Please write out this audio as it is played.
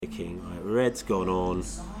thinking, right, red's gone on.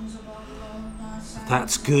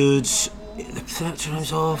 That's good. The third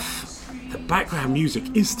time's off. The background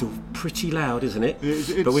music is still pretty loud, isn't it?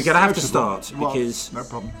 But we're going to have to start because no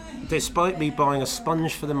problem. Despite me buying a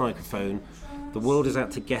sponge for the microphone, the world is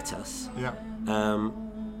out to get us. Yeah.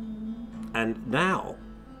 And now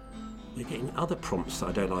we're getting other prompts that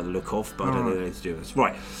I don't like the look of, but I don't know what to do with this.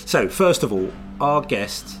 Right. So first of all, our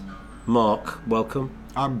guest, Mark, welcome.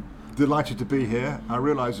 I'm delighted to be here. I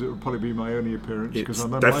realise it will probably be my only appearance because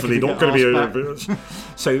I'm definitely not going to be an appearance.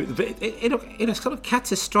 So, in a sort of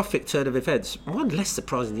catastrophic turn of events, one less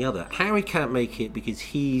surprising than the other. Harry can't make it because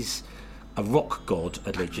he's a rock god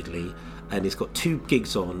allegedly, and he's got 2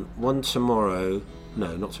 gigs on. One tomorrow.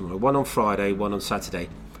 No, not tomorrow. One on Friday. One on Saturday.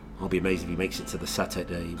 I'll be amazed if he makes it to the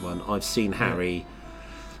Saturday one. I've seen Harry.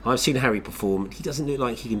 I've seen Harry perform. He doesn't look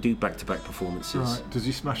like he can do back-to-back performances. Right. Does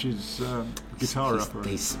he smash his guitar up?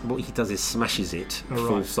 What he does is smashes it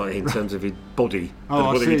in terms of his body.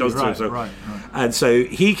 Oh, what he does to himself. Right. And so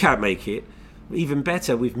he can't make it. Even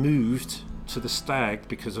better, we've moved to the Stag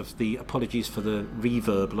because of the apologies for the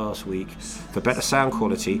reverb last week for better sound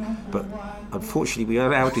quality. But unfortunately, we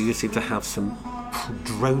now do seem to have some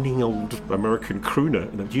droning old American crooner.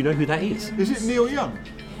 Do you know who that is? Is it Neil Young?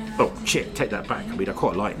 Oh, shit, take that back. I mean, I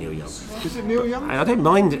quite like Neil Young. Is it Neil Young? I don't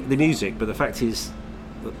mind the music, but the fact is,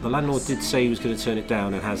 the landlord did say he was going to turn it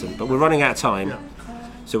down and hasn't. But we're running out of time,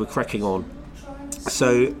 so we're cracking on.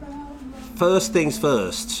 So, first things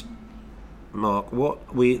first, Mark,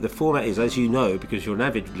 the format is, as you know, because you're an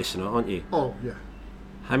avid listener, aren't you? Oh, yeah.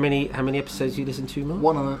 How many episodes do you listen to, Mark?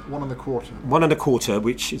 One and a quarter. 1.25,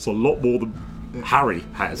 which is a lot more than Harry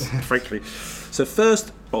has, frankly. So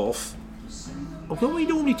first off, what we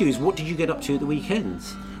normally do is, what did you get up to at the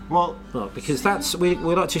weekends? Well, because we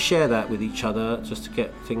like to share that with each other just to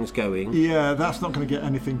get things going. Yeah, that's not going to get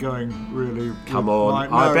anything going, really. Come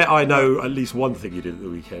on, I bet I know at least one thing you did at the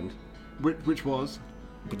weekend. Which was?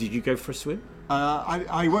 But did you go for a swim?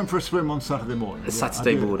 I went for a swim on Saturday morning.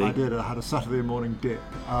 Saturday morning? I did. I had a Saturday morning dip.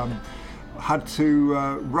 Had to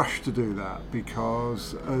rush to do that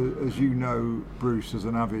because, as you know, Bruce, as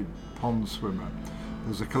an avid pond swimmer,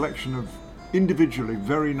 there's a collection of individually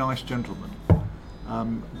very nice gentlemen,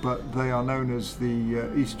 but they are known as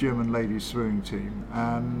the East German ladies swimming team,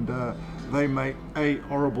 and they make a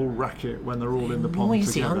horrible racket when they're all in the pond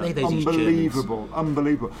noisy, together. Aren't they, those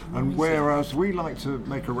Unbelievable. And whereas we like to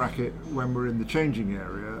make a racket when we're in the changing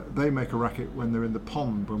area, they make a racket when they're in the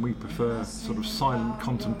pond, when we prefer sort of silent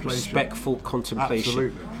contemplation. Respectful contemplation.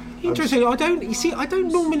 Absolutely. Interesting. I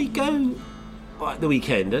don't normally go at the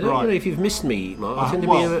weekend. I don't know if you've missed me, Mark. I tend to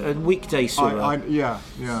be a weekday swimmer. I'm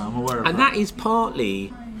aware of that. And that is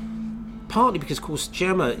partly because, of course,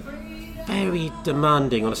 Gemma, very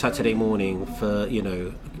demanding on a Saturday morning for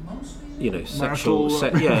sexual,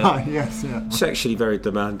 sexually very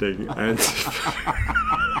demanding, and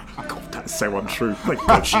God, that's so untrue. Thank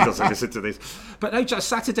God she doesn't listen to this. But no, just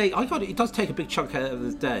Saturday, it does take a big chunk out of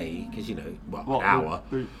the day because an hour.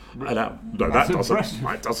 No, that doesn't.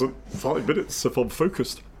 That doesn't. 5 minutes if I'm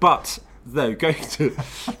focused. But no, going to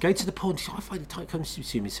the pond, I find the time comes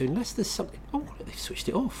to me. So unless there's something, they've switched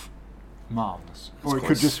it off. Marvellous. Or it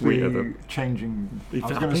could just be changing. I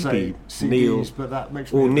was going to say CDs, Neil, but that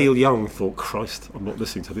makes. Or Neil Young thought, Christ, I'm not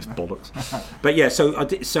listening to this bollocks. But yeah, so I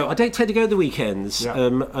don't tend to go the weekends,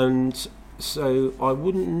 and so I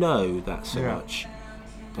wouldn't know that so much.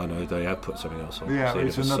 I know they have put something else on. Yeah,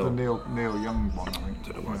 it's another Neil Young one, I think.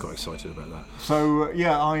 I don't know why I got excited about that. So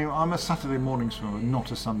I'm a Saturday morning swimmer,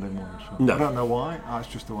 not a Sunday morning swimmer. No. I don't know why. It's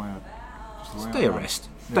just the way Day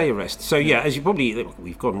of rest. So as you probably,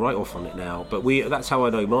 we've gone right off on it now, but that's how I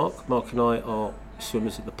know Mark. Mark and I are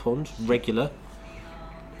swimmers at the pond, regular,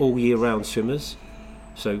 all year round swimmers.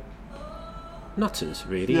 So nutters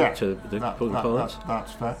really to the ponds.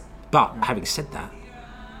 That's fair. But having said that,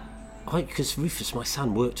 because Rufus, my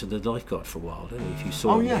son, worked as the lifeguard for a while. I don't know if you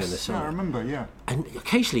saw him in the summer. I remember. Yeah. And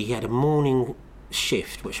occasionally he had a morning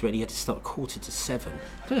shift, which meant he had to start 6:45. I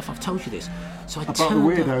don't know if I've told you this. So about the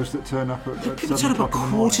weirdos that turn up at people turn up at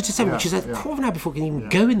 6:45, which is a quarter of an hour before you can even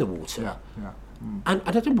go in the water. And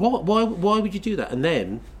I don't know why would you do that? And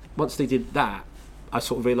then once they did that, I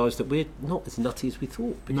sort of realised that we're not as nutty as we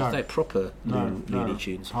thought because they're proper Looney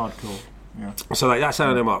Tunes. Hardcore. Yeah. So that's how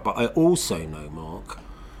I know Mark. But I also know Mark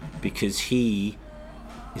because he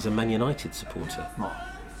is a Man United supporter.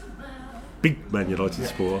 Big Man United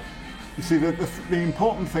supporter. You see, the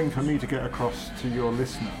important thing for me to get across to your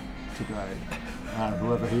listener today,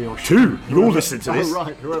 whoever he or she... You're all listening to this. Oh,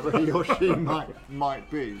 right, whoever he or she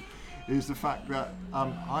might be, is the fact that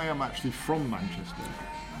I am actually from Manchester.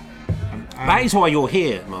 That is why you're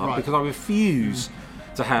here, Mark, because I refuse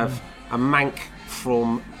to have a Mank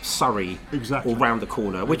from Surrey Exactly. or round the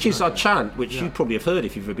corner, which is our chant, which you probably have heard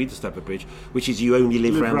if you've ever been to Stamford Bridge, which is you only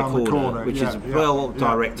live round the corner, which is well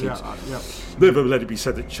directed. Never let it be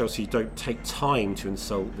said that Chelsea don't take time to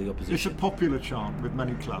insult the opposition. It's a popular chant with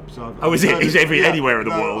many clubs. Is it? Is it anywhere in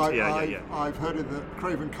the world? I've heard it at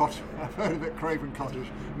Craven Cottage.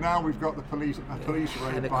 Now we've got the police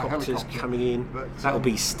raid by helicopters coming in. That'll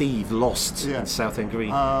be Steve Lost in Southend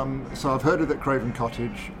Green. So I've heard of it at Craven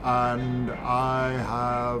Cottage, and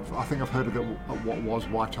I think I've heard of it at what was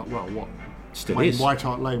White Hart. Well, what still when is White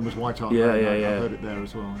Hart Lane was White Hart Lane. I've heard it there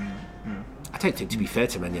as well. Yeah. I don't think, to be fair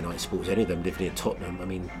to Man United supporters, any of them live near Tottenham. I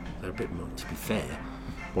mean, they're a bit more, to be fair.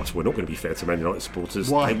 Well, we're not going to be fair to Man United supporters.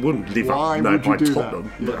 Why? They wouldn't live Why up would by you do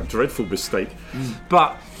Tottenham. that? A dreadful mistake.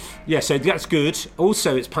 But yeah, so that's good.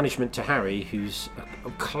 Also, it's punishment to Harry, who's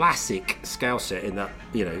a classic Scouser in that,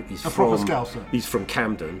 he's proper Scouser. He's from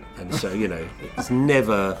Camden, and so it's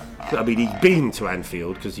never. I mean, he's been to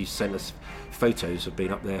Anfield because he sent us photos of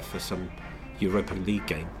being up there for some Europa League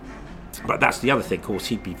game. But that's the other thing, of course,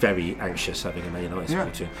 he'd be very anxious having a Man United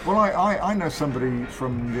supporter. Well, I know somebody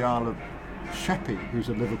from the Isle of Sheppey who's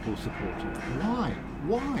a Liverpool supporter. Why?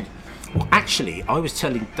 Well, actually, I was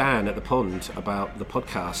telling Dan at the Pond about the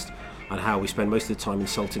podcast and how we spend most of the time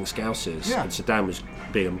insulting Scousers. Yeah. And so Dan was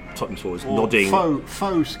being Tottenham supporters, Or nodding.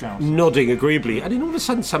 Faux Scousers. Nodding agreeably. And then all of a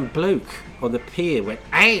sudden, some bloke on the pier went,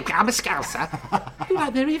 "Hey, I'm a Scouser."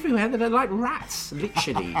 They're everywhere. They're like rats,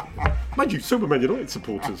 literally. Mind you, so were Man United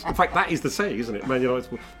supporters. In fact, that is the saying, isn't it? Man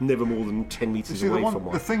United never more than 10 metres away from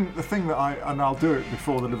one. The thing that I'll do it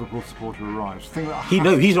before the Liverpool supporter arrives. The thing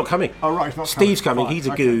that he's not coming. Oh, right, he's not Steve's coming. He's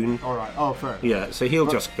a goon. All right. Oh, fair. Yeah, so he'll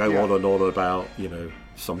just go on and on about,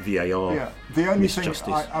 some VAR. Yeah. The only thing,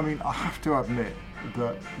 misjustice. I have to admit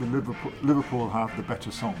that the Liverpool have the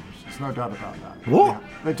better songs. There's no doubt about that. What?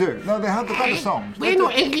 They do. No, they have the better songs. We're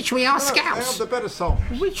not English, we are They Scouts. have the better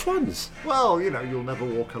songs. Which ones? Well, You'll Never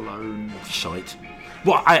Walk Alone. Shite.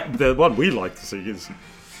 Well, the one we like to sing is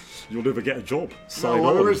You'll Never Get a Job. Sign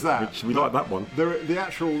on, there is that. Which we like that one.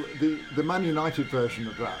 The Man United version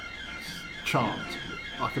of that chant.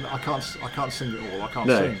 I can't sing it all. I can't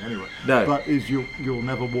sing anyway. No. But is You'll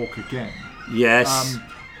Never Walk Again. Yes.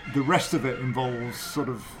 The rest of it involves sort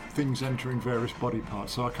of things entering various body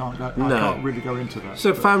parts, so I can't really go into that.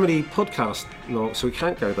 So family podcast, so we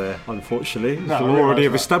can't go there, unfortunately. No, we already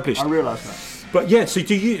have established. I realise that. But yeah,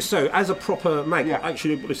 so as a proper Mank, Yeah.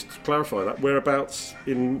 actually, let's clarify that. Whereabouts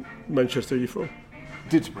in Manchester are you from?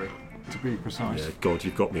 Didsbury, to be precise. Yeah, God,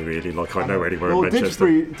 you've got me really. Like I know anywhere in Manchester.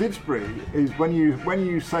 Didsbury is when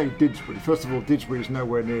you say Didsbury. First of all, Didsbury is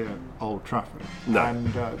nowhere near Old Trafford, No. and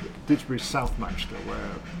Didsbury is South Manchester, where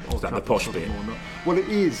Old that the Trafford's posh sort of bit? more well, it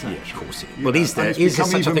is. Yeah, Actually. of course it is. You Well, know, is there? and it's Is there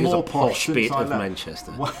become such a even thing as a more posh since bit I of left.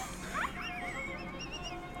 Manchester? Well,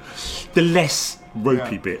 The less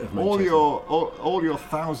ropey bit of Manchester. all your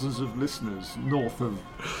thousands of listeners north of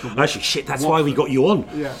the Actually, shit, that's why we got you on.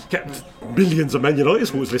 Yeah. Kept millions of Man United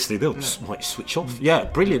supporters listening. They'll just might switch off. Yeah,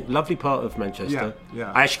 brilliant. Lovely part of Manchester.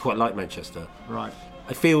 Yeah. I actually quite like Manchester. Right.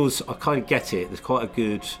 It feels, I kind of get it. There's quite a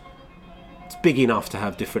good, it's big enough to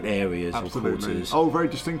have different areas Absolutely. and quarters. Oh, very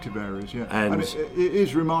distinctive areas, yeah. And it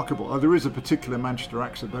is remarkable. There is a particular Manchester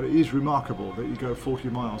accent, but it is remarkable that you go 40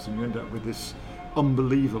 miles and you end up with this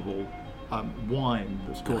unbelievable wine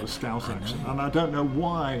that's called a Scouse accent. And I don't know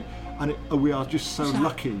why. And we are just so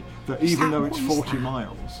lucky that even though it's 40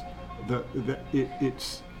 miles, that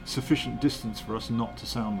it's sufficient distance for us not to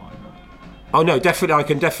sound like that. Oh no,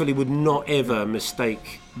 definitely would not ever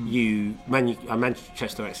mistake a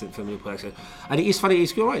Manchester accent for a Liverpool accent. And it is funny,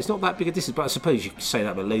 you're right, it's not that big a distance, but I suppose you could say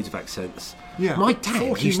that about loads of accents. Yeah, My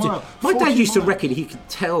dad used to reckon he could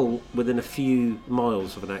tell within a few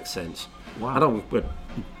miles of an accent. Wow. I don't. Well,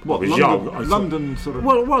 I was young. London sort of.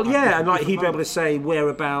 Well, yeah, and like he'd be able to say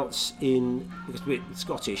whereabouts in, because we're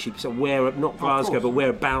Scottish, he'd say not Glasgow, but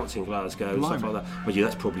whereabouts in Glasgow, and stuff like that. But yeah,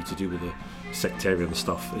 that's probably to do with the sectarian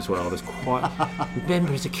stuff as well. There's quite.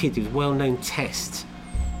 Remember as a kid, there was a well-known test.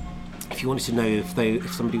 If you wanted to know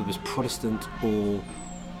if somebody was Protestant or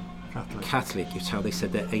Catholic, it's how they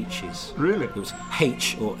said their H's. Really? It was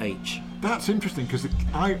H or H. That's interesting because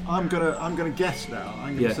I'm gonna guess now.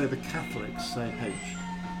 I'm gonna Yeah. say the Catholics say H.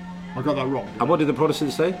 I got that wrong. And what did the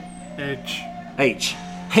Protestants say? H. H.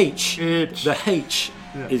 H. H. The H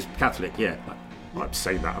is Catholic, yeah. I'm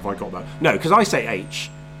saying that, have I got that? No, because I say H,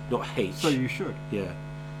 not H. So you should. Yeah.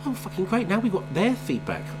 Oh, fucking great. Now we've got their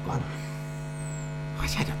feedback.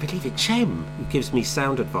 I don't believe it. Chem, who gives me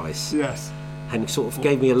sound advice. Yes. And sort of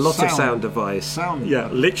gave me a lot of sound advice. Sound yeah,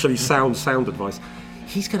 advice. literally sound advice.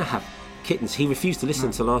 He's going to have kittens. He refused to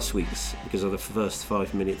listen to last week's because of the first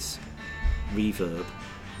 5 minutes reverb.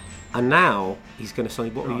 And now he's going to say,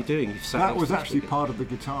 what were you Right. doing? You've sat That next was to actually Stag. part of the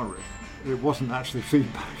guitar riff. It wasn't actually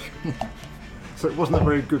feedback. So it wasn't a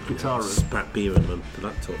very good guitar riff. Spat beer on the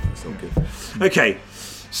laptop. That's not good. Okay,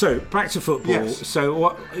 so back to football. Yes. So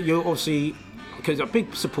what you're obviously, because a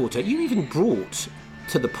big supporter. You even brought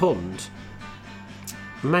to the pond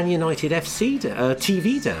Man United FC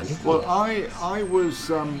TV down. Didn't Well, I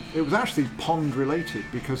was. It was actually pond related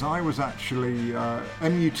because I was actually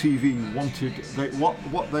MUTV wanted.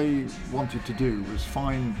 What they wanted to do was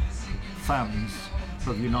find fans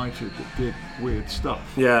of United that did weird stuff.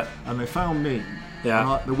 you? Yeah. And they found me.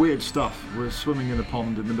 Yeah. And the weird stuff was swimming in a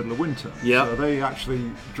pond in the middle of winter. Yeah. So they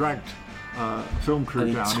actually dragged a film crew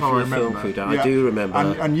An down. If you entire remember. film crew down. I do remember.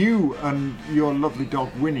 And you and your lovely dog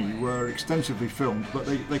Winnie were extensively filmed, but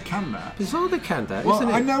they canned that. Bizarre they can that, Well, isn't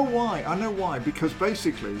it? I know why. Because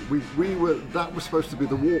basically, we were that was supposed to be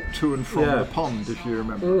the walk to and from Yeah. the pond, if you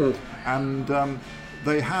remember. And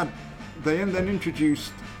they then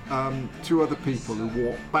introduced two other people who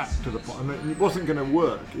walked back to the pond, and it wasn't going to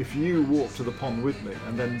work if you walked to the pond with me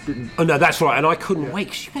and then didn't. Oh no, that's right. And I couldn't Yeah. wait.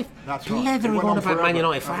 'Cause you were That's right. It blethering went on about forever. Man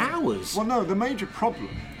United for hours. Well, no, the major problem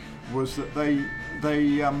was that they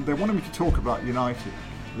wanted me to talk about United.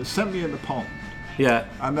 They sent me in the pond. Yeah.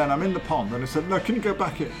 And then I'm in the pond, and I said, "No, can you go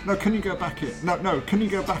back in? No, can you go back in? No, can you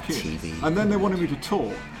go back in?" TV. And then they wanted me to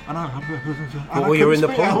talk, and Well, you're in the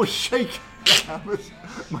I pond? was shaking.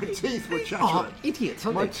 My teeth were chattering. Oh, idiots,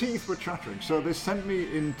 aren't My they? teeth were chattering. So they sent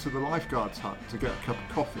me into the lifeguards hut to get a cup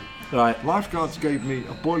of coffee. Right. Lifeguards gave me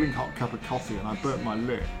a boiling hot cup of coffee, and I burnt my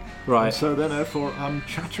lip. Right. And so then, therefore, I'm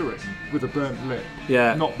chattering with a burnt lip,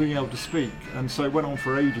 Yeah. not being able to speak. And so it went on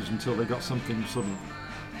for ages until they got something sort of,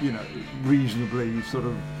 reasonably sort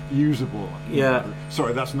of usable. Yeah.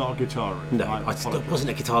 Sorry, that's not a guitar riff. No, I it apologise. wasn't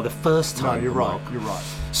a guitar the first No, time. you're right. Mark. You're right.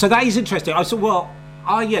 So that is interesting. I said,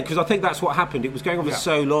 because I think that's what happened. It was going on for Yeah,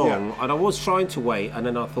 so long, yeah. and I was trying to wait, and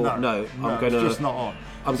then I thought, no, I'm it's gonna, just not on.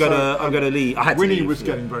 I'm So, gonna leave. I had to Winnie leave, was yeah.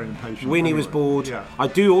 getting very impatient. Winnie was anyway. bored. Yeah. I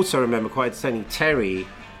do also remember quite sending Terry,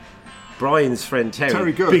 Brian's friend Terry,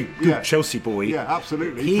 Terry Good, big good yeah. Chelsea boy. Yeah,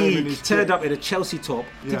 absolutely. He came in He his turned kit. up in a Chelsea top.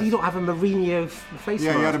 Did Yes. he not have a Mourinho face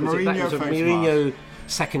Yeah, mask? he had a Was it Mourinho that was a face Mourinho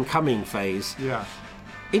second coming phase. Yeah.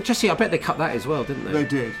 Interesting. I bet they cut that as well, didn't they? They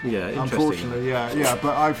did. Yeah, interesting. Unfortunately, yeah.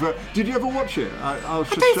 But I've. Did you ever watch it? I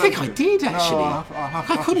don't think I did, actually. No, I'll have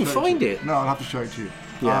to couldn't show find to you. it. No, I'll have to show it to you.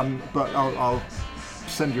 Yeah. But I'll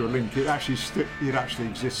send you a link. It actually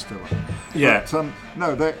exists still. Yeah. But,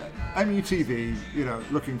 no, they MUTV.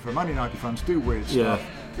 Looking for Man United fans, do weird Yeah. stuff.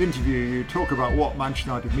 Interview you, talk about what Manchester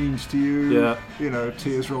United means to you. Yeah.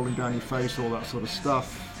 Tears rolling down your face, all that sort of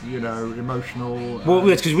stuff. Emotional. Well,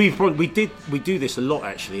 yes, because we do this a lot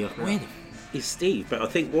actually. Where the f- is Steve? But I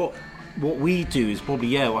think what we do is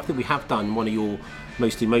probably I think we have done one of your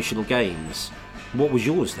most emotional games. What was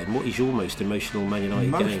yours then? What is your most emotional Man United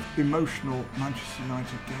most game? emotional Manchester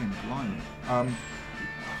United game, blimey.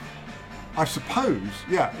 I suppose,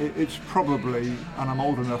 it's probably, and I'm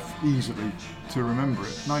old enough easily to remember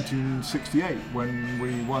it, 1968 when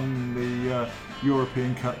we won the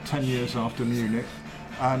European Cup 10 years after Munich,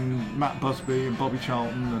 and Matt Busby and Bobby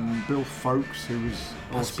Charlton and Bill Folkes, who was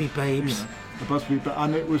Busby Babes. the Busby,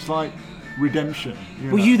 and it was like redemption.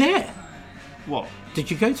 Were you there? What? Did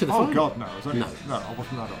you go to the Oh final? God, no! I was only, No. I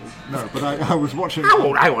wasn't that old. No, but I was watching. How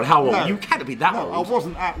old? No. You can't be that No, old. I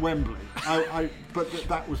wasn't at Wembley. But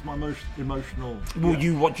that was my most emotional. Well, yeah.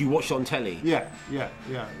 you watched it on telly. Yeah.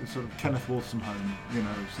 Sort of Kenneth Wolstenholme,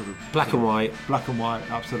 sort of Black and white. Black and white,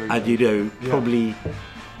 absolutely. And Yeah. probably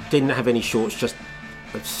didn't have any shorts, just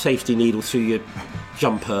a safety needle through your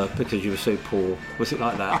jumper because you were so poor. Was it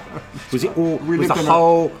like that? Was it all? We Was the lived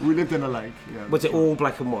whole? we lived in a lake. Yeah. Was it all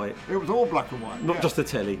black and white? It was all black and white. Not yeah. just the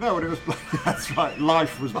telly. No, it was. That's right.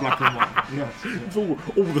 Life was black and white. Yes. It's all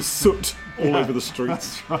the soot all over the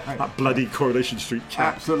streets. That's right. That bloody Coronation Street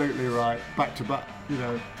cat. Absolutely right. Back to back.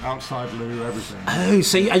 Outside loo, everything. Oh,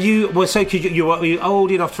 so are you? Well, so could you were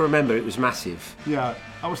old enough to remember it was massive? Yeah,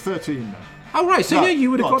 I was 13 then. Oh right, so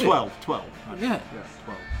you would have got 12, it. 12. Yeah. Yeah,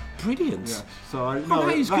 12. Brilliant. Yeah. So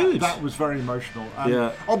that is good. That was very emotional. And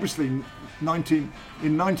Yeah. obviously, in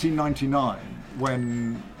 1999,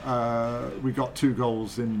 when we got 2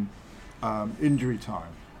 goals in injury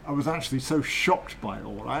time, I was actually so shocked by it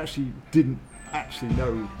all. I actually didn't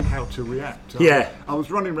know how to react. Yeah. I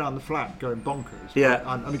was running around the flat going bonkers. Yeah.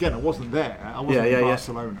 And again, I wasn't there. I wasn't Yeah, in yeah.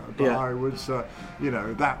 Barcelona. But Yeah. I was,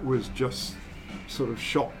 that was just sort of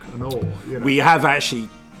shock and awe. We have actually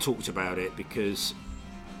talked about it because,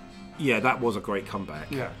 that was a great comeback.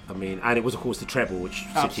 Yeah. I mean, and it was, of course, the treble, which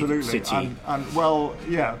Absolutely, City.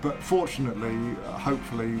 But fortunately,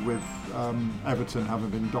 hopefully, with Everton having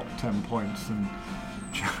been docked 10 points and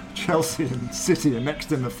Chelsea and City are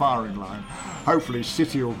next in the firing line. Hopefully,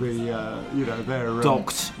 City will be, they're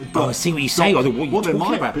docked. Oh, I see what you're saying. I think what you're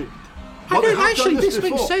talking about. Actually, this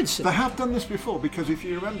makes sense. They have done this before because if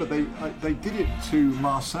you remember, they did it to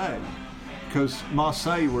Marseille because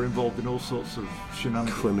Marseille were involved in all sorts of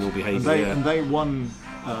shenanigans, criminal behaviour, and they won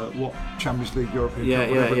Champions League, European Cup,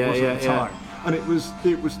 whatever it was at the time, and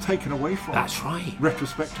it was taken away from them. That's right.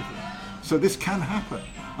 Retrospectively, so this can happen,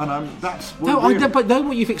 and that's but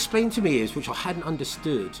what you've explained to me is, which I hadn't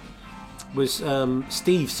understood, was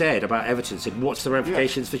Steve said about Everton. Said, "What's the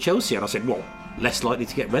ramifications for Chelsea?" And I said, "Well, less likely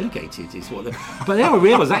to get relegated is what." But now I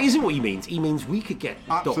realise that isn't what he means. He means we could get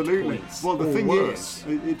absolutely docked points. Well, the thing worse.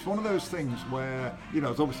 is, it's one of those things where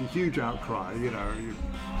there's obviously a huge outcry.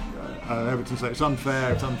 Everton say it's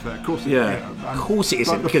unfair. It's unfair. Of course, of course it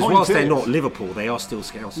isn't. Because whilst they're not Liverpool, they are still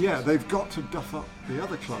Scousers. Yeah, they've got to duff up the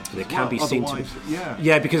other clubs. They can be seen to.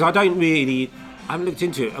 Yeah, because I haven't looked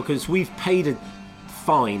into it because we've paid a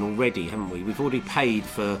fine already, haven't we? We've already paid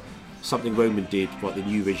for something Roman did, what the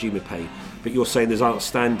new regime would pay. But you're saying there's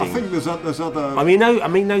outstanding. I think there's other. I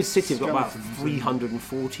mean, those City have got about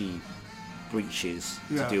 340 breaches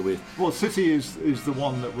to deal with. Well, City is the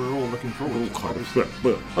one that we're all looking forward to.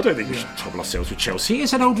 Well, I don't think we should trouble ourselves with Chelsea.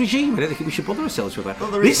 It's an old regime. I don't think we should bother ourselves with that. Well,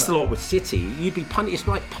 this lot with City, you'd be it's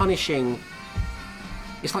like punishing.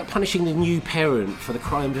 It's like punishing the new parent for the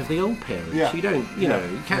crimes of the old parent. Yeah. You don't, you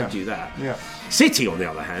can't do that. Yeah. City, on the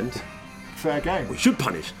other hand, fair game. we should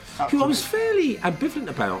punish. Absolutely. Who I was fairly ambivalent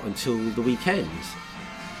about until the weekend,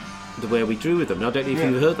 where we drew with them. And I don't know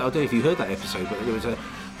if you heard. I don't know if you heard that episode, but there was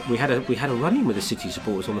we had a run-in with the City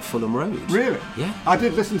supporters on the Fulham Road. Really? Yeah. I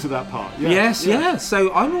did listen to that part. Yeah. Yes.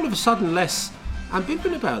 So I'm all of a sudden less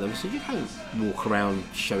ambivalent about them. So you don't walk around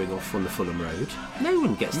showing off on the Fulham Road. No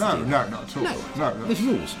one gets to do that. No, not at all. No, there's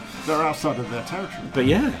rules. They're outside of their territory. But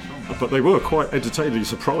yeah. But they were quite entertainingly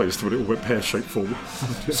surprised when it all went pear-shaped forward.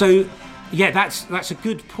 So, yeah, that's a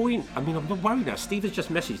good point. I mean, I'm not worried now. Steve has just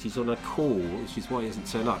messaged he's on a call, which is why he hasn't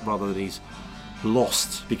turned up, rather than he's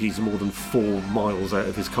lost because he's more than 4 miles out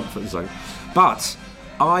of his comfort zone. But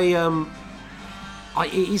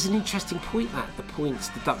it is an interesting point, that the points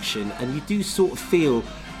deduction, and you do sort of feel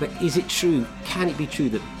that is it true? Can it be true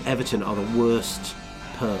that Everton are the worst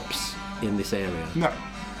perps in this area?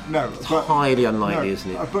 No, it's highly unlikely, isn't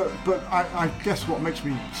it? But I guess what makes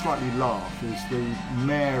me slightly laugh is the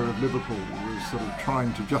mayor of Liverpool was sort of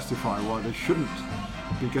trying to justify why they shouldn't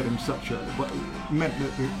be getting such a. It meant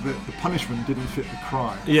that the punishment didn't fit the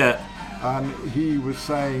crime. Yeah. And he was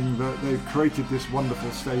saying that they've created this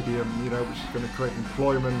wonderful stadium, which is going to create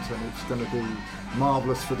employment and it's going to be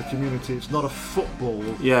marvellous for the community. It's not a football.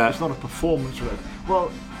 Yeah. It's not a performance related.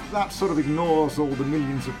 Well, that sort of ignores all the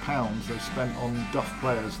millions of pounds they spent on duff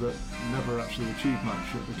players that never actually achieved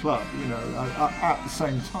much at the club, at the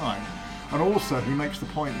same time. And also he makes the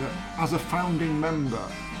point that as a founding member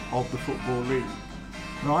of the Football League,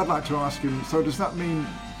 now I'd like to ask him, so does that mean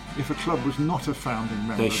if a club was not a founding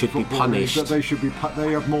member, they should be punished. League, that they should be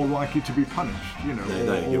they are more likely to be punished,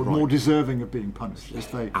 or more deserving of being punished as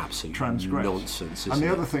they transgress. Nonsense. And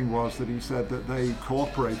the other thing was that he said that they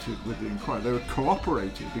cooperated with the inquiry. They were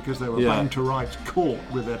cooperated because they were bound to rights caught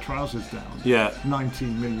with their trousers down. Yeah.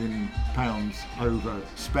 £19 million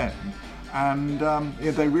overspent. And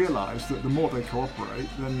they realised that the more they cooperate,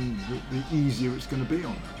 then the easier it's going to be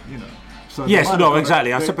on them. So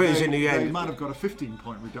exactly. I suppose in the end they might have got a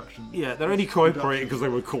 15-point reduction. Yeah, they're only cooperating because they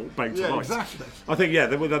were caught back to rights. Exactly. I think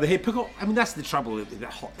the hypocrisy. I mean, that's the trouble with the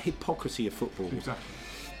hypocrisy of football. Exactly.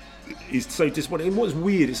 Is so disappointing. And what's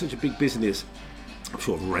weird, it's such a big business. I'm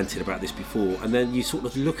sure I've ranted about this before. And then you sort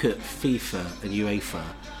of look at FIFA and UEFA,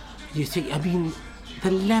 and you think, I mean,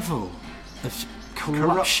 the level of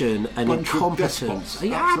corruption and incompetence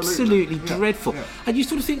are absolutely dreadful. Yeah. And you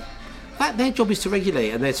sort of think that their job is to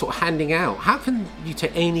regulate, and they're sort of handing out. How can you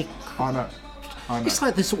take any? I know. It's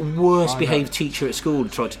like the sort of worst behaved teacher at school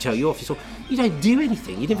tried to tell you off. You don't do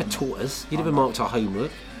anything. You never taught us. You never marked our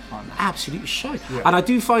homework. Absolute show. Yeah. And I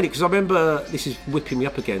do find it, because I remember, this is whipping me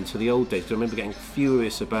up again to the old days. I remember getting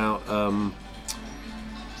furious about.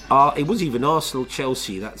 It was even Arsenal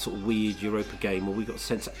Chelsea, that sort of weird Europa game where we got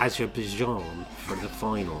sent to Azerbaijan for the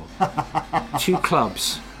final. 2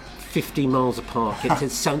 clubs. 50 miles apart,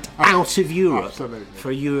 gets sent out of Europe for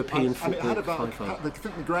a European football. And it had I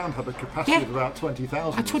think the ground had a capacity of about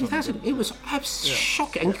 20,000. 20,000. It was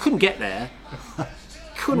shocking, and you couldn't get there.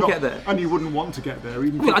 Get there, and you wouldn't want to get there.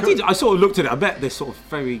 Well, I did. I sort of looked at it. I met this sort of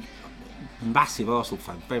very massive Arsenal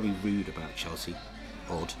fan, very rude about Chelsea.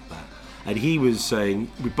 Odd that. And he was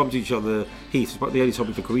saying, we bumped each other. Heath, the only time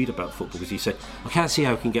we've agreed about football, because he said, I can't see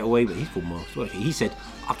how I can get away with it. He's called Mark. He said,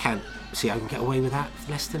 I can't see how I can get away with that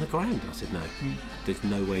for less than £1,000. I said, no, there's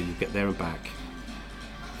no way you get there and back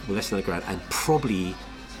with less than £1,000, and probably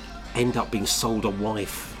end up being sold a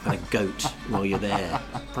wife and a goat while you're there.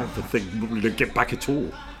 That's the thing, we don't get back at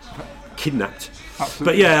all. Kidnapped. Absolutely.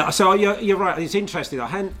 But yeah, so you're right, it's interesting. I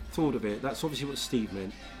hadn't thought of it. That's obviously what Steve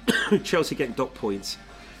meant. Chelsea getting dock points.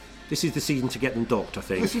 This is the season to get them docked, I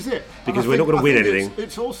think. This is it. Because we're not going to win anything.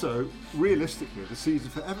 It's also, realistically, the season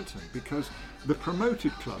for Everton, because the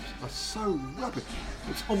promoted clubs are so rubbish.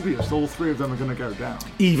 It's obvious all three of them are going to go down.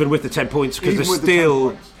 Even with the 10 points, because Even with the 10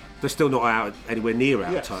 points. they're still not out anywhere near out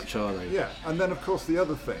of Yes. touch, are they? Yeah, and then, of course, the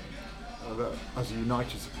other thing, that, as a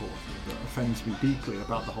United supporter, that offends me deeply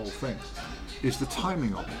about the whole thing, is the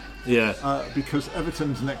timing of it. Yeah. Because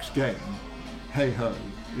Everton's next game, hey-ho,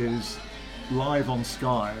 is live on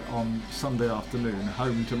Sky on Sunday afternoon,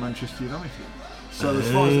 home to Manchester United. So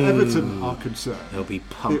as far as Everton are concerned, They'll be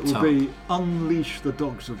pumped it will up. be unleash the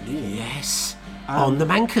dogs of war Yes. On the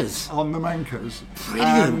Mankers. on the Mankers.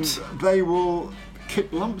 Brilliant. And they will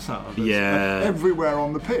kick lumps out of us Yeah. everywhere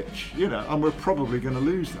on the pitch, and we're probably going to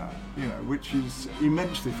lose that, which is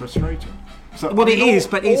immensely frustrating. So, Well, it is,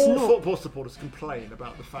 but it's all not- football supporters complain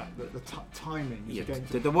about the fact that the timing is Yeah,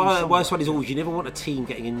 against the them in worst some one ways. is always you never want a team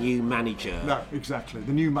getting a new manager No, exactly.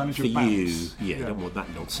 The new manager for you. bounce. Yeah, you don't want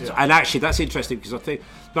that nonsense. Yeah. And actually, that's interesting because I think,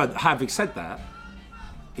 but having said that,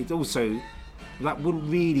 it also, that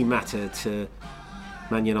wouldn't really matter to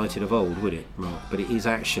Man United of old, would it, Mark? But it is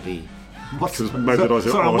actually. What's Because the- Man United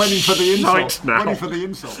sorry, I'm are waiting for the insult. shite now. Waiting for the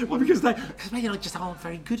insult. Well, because they... Because Man United just aren't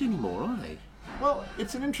very good anymore, are they? Well,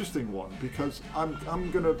 it's an interesting one because I'm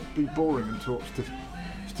going to be boring and talk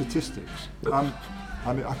statistics. I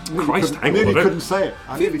nearly Christ, couldn't- hang I nearly on a couldn't minute. say it.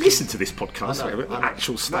 I Have you nearly listened to this podcast? I know, with I know.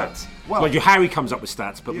 actual stats. No. Well, Harry comes up with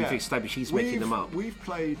stats, but Yeah. we've established he's making them up. We've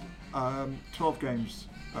played 12 games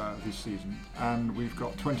this season and we've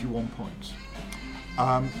got 21 points.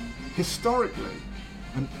 Historically,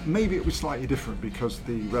 and maybe it was slightly different because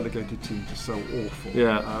the relegated teams are so awful.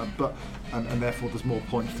 Yeah. And therefore there's more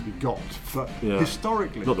points to be got. But Yeah.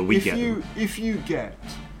 historically, Not that we get them. if you get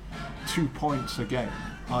 2 points a game,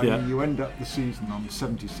 i.e. Yeah. you end up the season on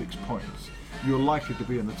 76 points, you're likely to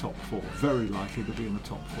be in the top 4. Very likely to be in the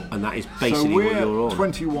top 4. And that is So basically we're what you're on.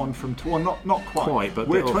 21 from 12. Well, not quite. Quite, but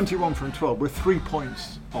we're bit off. 21 from 12. We're 3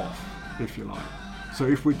 points off, if you like. So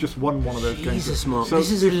if we just won one of those games, Jesus, Mark, so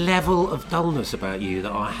this is a level of dullness about you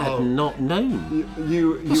that I had not known.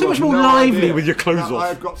 you so much have more no lively idea. with your clothes Now, off.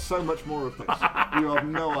 I've got so much more of this. You have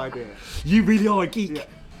no idea. You really are a geek. Yeah,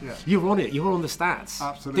 yeah. You're on it. You're on the stats.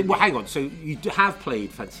 Absolutely. Well, hang on. So you have played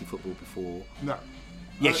fantasy football before. No.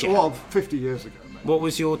 Yes, you Well, have. 50 years ago, mate. What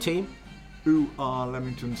was your team?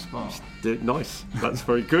 Leamington Spa. Nice. That's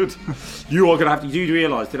very good. You are going to have to. You do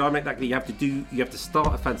realise? Did I make that clear? You have to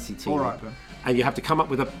start a fantasy team. All right, then. And you have to come up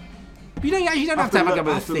with a. You don't have to have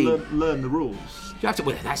a theme. Learn the rules. You have to.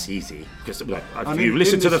 Well, that's easy because if And you in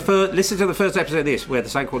listen to this- listen to the first episode of this, where the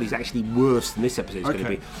sound quality is actually worse than this episode is going to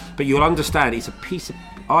Okay. be. But you'll understand it's a piece of.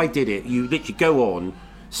 I did it. You literally go on,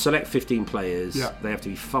 select 15 players. Yeah. They have to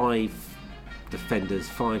be 5 defenders,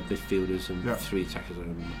 5 midfielders, and Yeah. 3 attackers,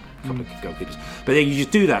 and a couple of goalkeepers. But then you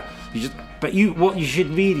just do that. What you should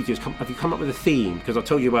really do is have you come up with a theme, because I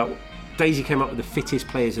told you about Daisy came up with the fittest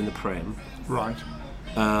players in the Prem. Right.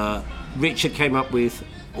 Richard came up with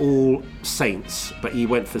all saints, but he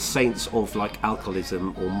went for saints of like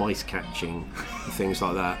alcoholism or mice catching, things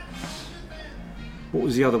like that. What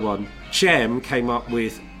was the other one? Chem came up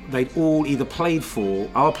with they'd all either are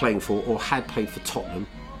playing for, or had played for Tottenham.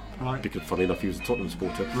 Right. Because funny enough, he was a Tottenham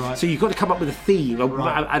supporter. Right. So you've got to come up with a theme,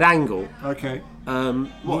 Right. an angle. Okay.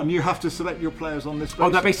 And you have to select your players on this basis?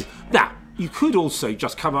 On that basis. Now, you could also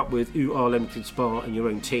just come up with Leamington Spa and your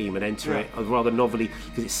own team and enter it rather novelly,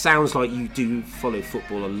 because it sounds like you do follow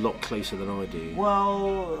football a lot closer than I do.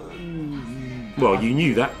 Well, You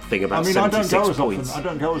knew that thing about I 76 points. I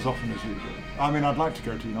don't go as often as you do. I mean, I'd like to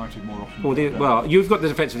go to United more often. Well, you've got the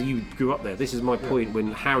defence of you grew up there. This is my point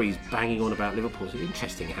when Harry's banging on about Liverpool. It's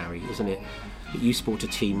interesting, Harry, isn't it? That you support a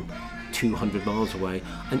team 200 miles away.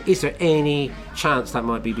 And is there any chance that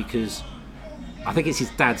might be because I think it's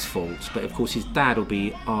his dad's fault, but of course his dad will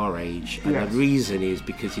be our age, and Yes. the reason is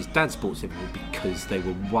because his dad supports Liverpool because they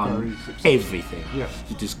were Very won successful. everything. Yes.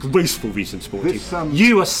 It's a disgraceful reason supporting. This,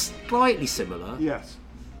 You are slightly similar, Yes.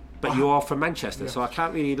 but you are from Manchester, so I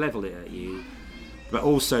can't really level it at you. But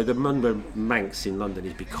also the Munro Manx in London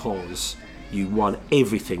is because you won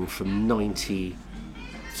everything from 90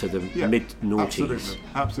 to the Yeah, mid-noughties.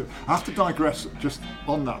 Absolutely. I have to digress just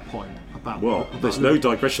on that point about. Well, about there's no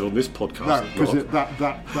digression on this podcast. No, because Mark.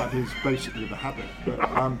 that is basically the habit. But,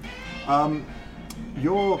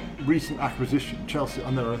 your recent acquisition, Chelsea,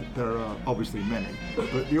 and there are obviously many,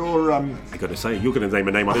 but your I got to say, you're going to name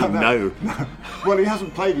a name I didn't know. No. Well, he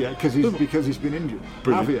hasn't played yet because he's been injured.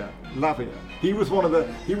 Brilliant. Lavia. He was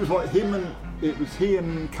it was he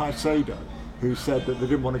and Caicedo who said that they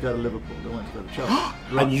didn't want to go to Liverpool, they wanted to go to Chelsea.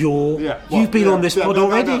 Right. And you've been on this pod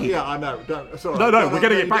already. Yeah, I know. Sorry. No, we're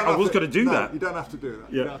getting it back. I was going to do that. You don't have to do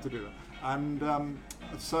that. Yeah. You don't have to do that. And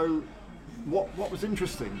so, what was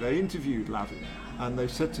interesting? They interviewed Lavia, and they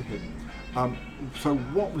said to him, "So,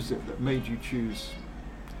 what was it that made you choose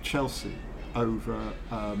Chelsea over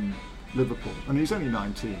Liverpool?" And he's only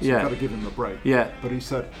 19, so you've got to give him a break. Yeah. But he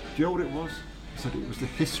said, "Do you know what it was?" He said it was the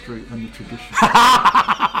history and the tradition.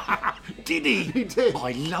 Did he? He did.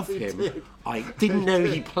 I love him. Did. I didn't know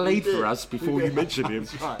he played He for did. us before He you did. mentioned him,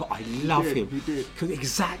 Right. but I love him. He did.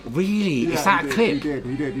 Really? Is that a clip?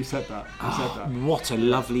 He did. He said that. What a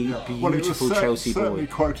lovely, Well, it was beautiful Chelsea certainly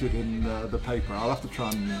boy. quoted in the paper. I'll have to try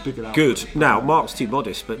and dig it out. Good. Now, Mark's too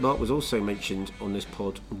modest, but Mark was also mentioned on this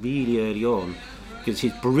pod really early on because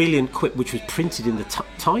his brilliant quip, which was printed in the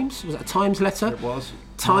Times, was that a Times letter? It was.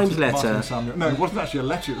 Times letter. Martin Samuel. No, it wasn't actually a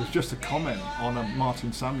letter. It was just a comment on a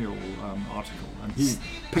Martin Samuel article, and he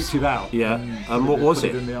picked it out. Yeah. And what was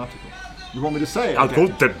put it? in the article. You want me to say it? I again?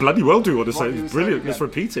 thought they bloody well do want to say Want me to it's say brilliant. it Let's again?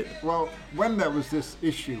 repeat it. Well, when there was this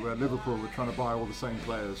issue where Liverpool were trying to buy all the same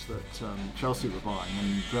players that Chelsea were buying,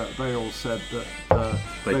 and they all said that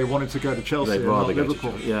they wanted to go to Chelsea they'd and not rather go to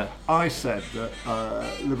Liverpool. Chelsea, yeah. I said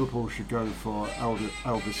that Liverpool should go for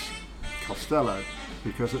Elvis Costello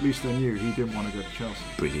because at least they knew he didn't want to go to Chelsea.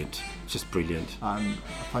 Brilliant. Just brilliant. And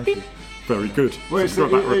thank you. Very good. Well, So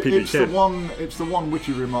we've got that repeated it's again. the one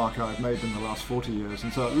witty remark I've made in the last 40 years,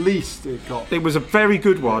 and so at least it got. It was a very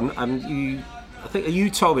good one, and I think you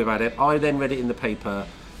told me about it. I then read it in the paper.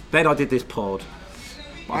 Then I did this pod.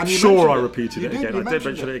 I'm And you sure mentioned I it. repeated You it did, again. you I did mentioned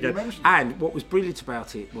mention it it. You again. mentioned it. And what was brilliant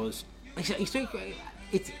about it was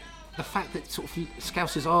it's the fact that sort of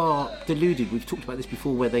Scousers are deluded. We've talked about this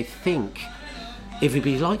before, where they think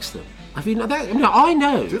everybody likes them. I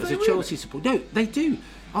know Do as they a really? Chelsea supporter. No, they do.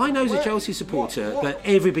 I know as a Chelsea supporter what? that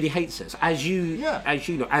everybody hates us, as you know,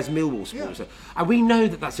 as Millwall supporters, and we know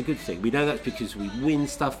that that's a good thing. We know that's because we win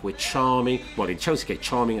stuff. We're charming. Well, in Chelsea, get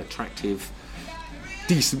charming, attractive.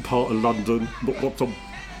 Decent part of London, not some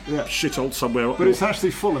shithole somewhere up But north. it's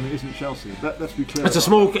actually Fulham, it isn't Chelsea. Let's be clear. It's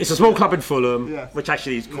a about small club in Fulham, Yeah. which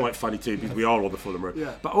actually is quite funny too because we are on the Fulham road.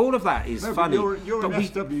 Yeah. But all of that is that. No, funny. but you're but in we,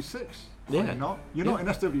 SW6. Yeah. Are you not? You're not in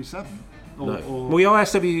SW7. no. We are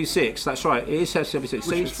SW6. That's right. It is SW6.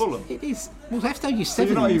 Which is Fulham. It is. Well, SW7. So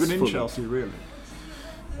you're not is even in Fulham. Chelsea, really.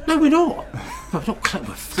 No, we're not. We're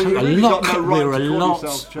not. you really got no right to call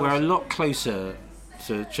yourselves Chelsea. We're a lot closer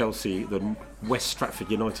to Chelsea than West Stratford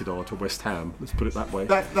United are to West Ham. Let's put it that way.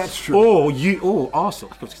 That's true. Or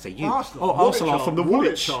Arsenal. I was going to say you. Arsenal. Arsenal are Woolwich from the are-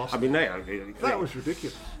 Woolwich. Woolwich I mean, That was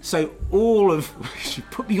ridiculous. So all of you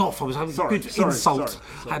put me off. I was having a good insult. sorry.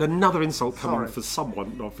 I had another insult coming Sorry. for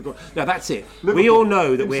someone. No, I forgot. No, that's it. We Liverpool. all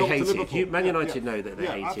know that we're Insult to hated. Liverpool. Man Yeah, United yeah. know that they're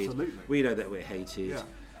Yeah, hated. absolutely. We know that we're hated. Yeah.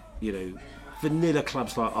 You know, vanilla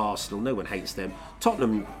clubs like Arsenal, no one hates them.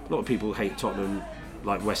 Tottenham, a lot of people hate Tottenham,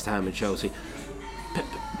 like West Ham and Chelsea. But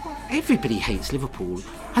everybody hates Liverpool,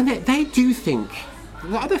 and they do think.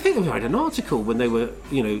 I think they read an article when they were,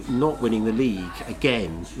 not winning the league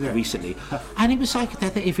again recently, and it was like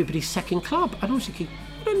they're everybody's second club. And I was thinking,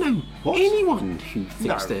 I don't know anyone who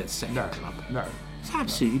thinks they're second club. No. It's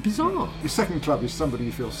absolutely bizarre. Your second club is somebody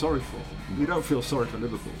you feel sorry for. You don't feel sorry for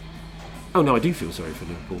Liverpool. Oh no, I do feel sorry for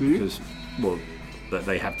Liverpool Do you? because, that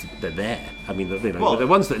they have to. They're there. I mean, Well, the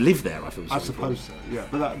ones that live there. I feel sorry I for. suppose so, yeah.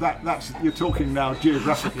 But that's you're talking now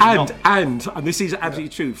geographically. And this is absolutely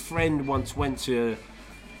true. Friend once went to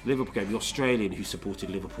Liverpool game, the Australian who supported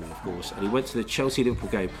Liverpool, of course, and he went to the Chelsea-Liverpool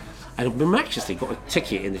game, and miraculously got a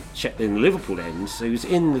ticket in the Liverpool end. So he was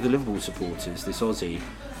in with the Liverpool supporters, this Aussie,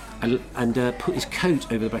 and put his coat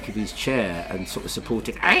over the back of his chair and sort of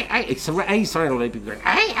supported. It's a sign all over people going.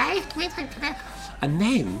 And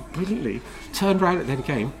then, brilliantly, turned around at the end of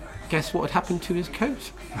the game. Guess what had happened to his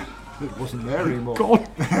coat? It wasn't there anymore. God.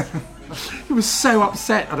 He was so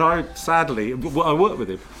upset, and I worked with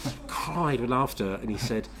him, cried with laughter, and he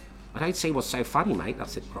said, "I don't see what's so funny, mate." I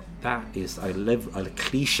said, "That is a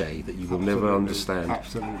cliche that you will never understand."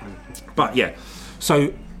 Absolutely. But yeah,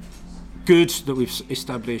 so good that we've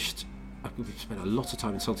established. We've spent a lot of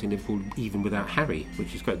time insulting Liverpool, even without Harry,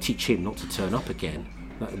 which is going to teach him not to turn up again.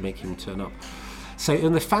 That would make him turn up. So,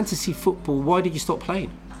 in the fantasy football, why did you stop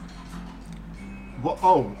playing? Why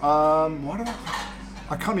did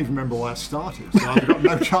I can't even remember why I started, so I've got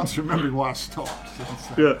no chance of remembering why I stopped.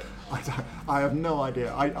 So Yeah. I have no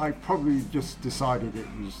idea. I probably just decided it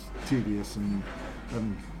was tedious and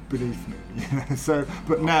and beneath me. So,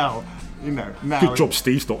 but now. Good job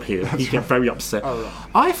Steve's not here. He get very upset. Oh,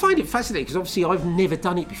 right. I find it fascinating because obviously I've never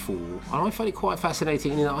done it before, and I find it quite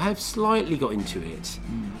fascinating. And I have slightly got into it.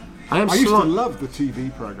 I used to love the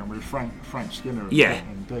TV program with Frank Skinner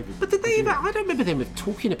and David. But did they? I don't remember them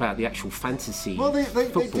talking about the actual fantasy. Well, they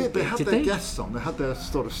football did. They bit. had Did their they? guests on. They had their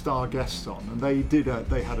sort of star guests on, and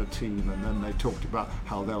they had a team, and then they talked about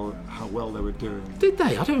how well they were doing. Did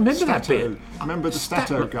they? I don't remember that bit. Remember the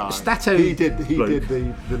Stato guy? Stato. He did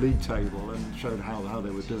the league table and showed how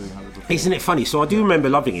they were doing. How they performed. Isn't it funny? So I do remember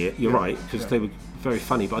loving it. You're right, because they were very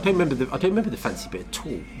funny. But I don't remember the fancy bit at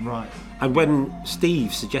all. Right. And when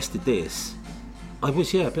Steve suggested this, I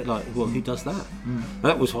was a bit like, well, who does that?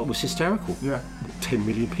 That was what was hysterical. Yeah. 10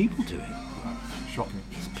 million people do it. That's shocking.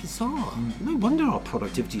 It's bizarre. No wonder our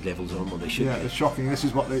productivity levels aren't what they should Yeah, be. it's shocking. This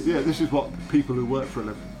is what people who work for a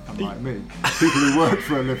living, unlike me, people who work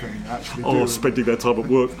for a living actually do. Spending their time at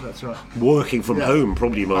work. That's right. Working from home,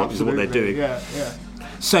 probably, Mark, is what they're doing. Yeah.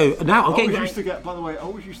 So now I'm I getting. always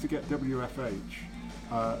used to get WFH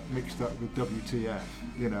mixed up with WTF,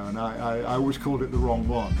 and I always called it the wrong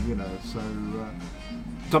one, so...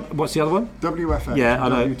 What's the other one? WFH Yeah, I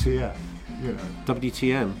know. WTF,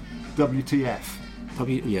 WTM.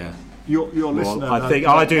 WTF. Yeah. Your listener... I think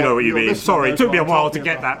I do know what you mean. Sorry, it took me a while to talking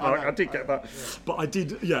get about. that. Right? I did get that, but I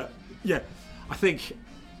did. Yeah. I think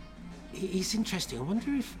it's interesting. I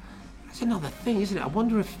wonder if that's another thing, isn't it? I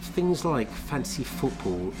wonder if things like fancy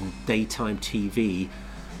football and daytime TV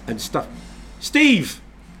and stuff. Steve,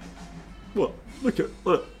 What?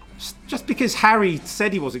 Look. just because Harry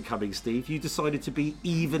said he wasn't coming, Steve, you decided to be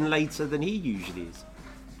even later than he usually is.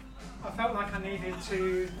 I felt like I needed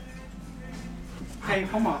to pay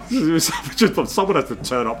homage. Someone has to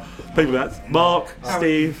turn up. Mark,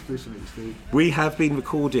 Steve. Steve. We have been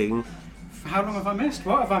recording. How long have I missed?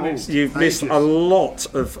 What have I missed? You've missed a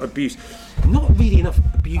lot of abuse. Not really enough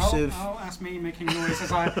abusive. Oh, that's me making noise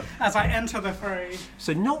as I enter the fray.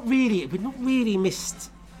 So not really. We've not really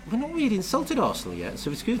insulted Arsenal yet. So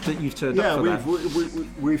it's good that you've turned up for that.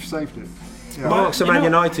 We've saved it. Yeah. Mark's a You Man know-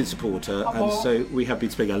 United supporter, and well- so we have been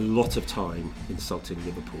spending a lot of time insulting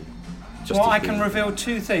Liverpool. Well, I can reveal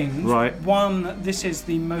two things. Right. One, this is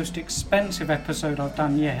the most expensive episode I've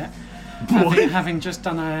done yet. Having just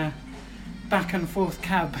done a back and forth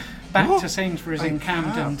cab back to Sainsbury's in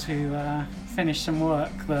Camden to finish some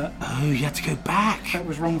work that Oh, you had to go back.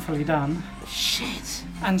 was wrongfully done. Shit.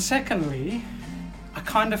 And secondly, I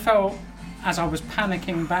kind of felt, as I was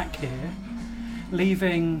panicking back here,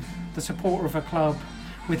 leaving the supporter of a club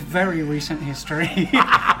with very recent history,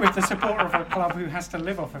 with the supporter of a club who has to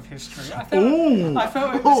live off of history. I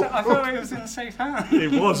felt it was in safe hands.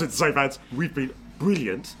 It was in safe hands. We've been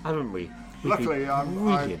brilliant, haven't we? Luckily,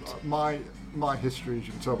 brilliant. my history, as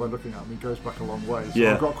you can tell by looking at me, goes back a long way. So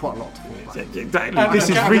Yeah. I've got quite a lot to fall back. Exactly. This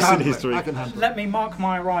is I can recent handle it. history. I can handle it. Let me mark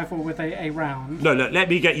my arrival with a round. No, let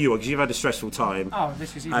me get you on because you've had a stressful time. Oh,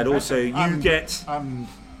 this is even And better. also, you get And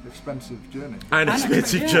expensive journey. an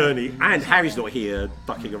expensive yeah. journey. And Harry's not here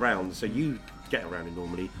ducking around, so you get around it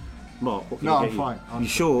normally. Mark, what can No, I get I'm you? fine. You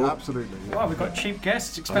sure? Absolutely. Yeah. Well, we've got cheap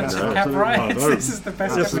guests, expensive know. cab Absolutely. rides. I know. This is the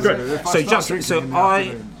best This is episode. great. If I So start drinking in the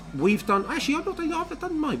afternoon- we've done. Actually, I've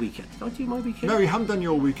done my weekend. Did I do my weekend? No, you haven't done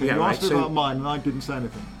your weekend. Yeah, You right, asked me so- about mine, and I didn't say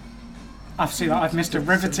anything. I've seen that. I've missed a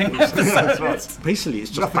riveting episode. That's right. Basically, it's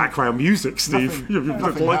just Nothing- Background music, Steve. nothing- You've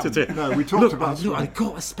nothing delighted happened. it. No, we talked Look, about look, I swimming.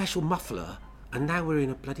 got a special muffler, and now we're in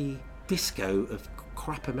a bloody disco of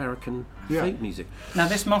crap American Yeah. folk music. Now,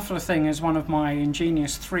 this muffler thing is one of my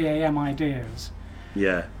ingenious 3 a.m. ideas.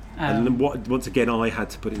 Yeah. And then once again, I had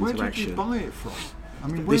to put it Where into did you action. buy it from? I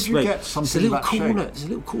mean, where This did you way. get There's something that shape? There's a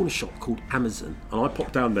little corner shop called Amazon. And I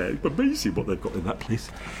popped down there. It's amazing what they've got in that place.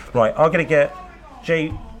 Right, I'm going to get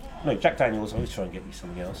Jack Daniels. I'll always try and get you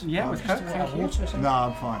something else. Yeah, with Coke, thank you. No,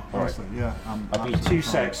 I'm fine. Honestly, yeah. I'll be absolutely 2 fine.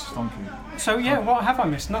 secs. Thank you. So, yeah, what have I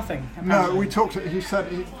missed? Nothing. No, apparently. we talked. He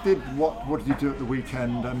said he did. What did you do at the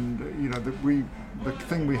weekend? And you know, the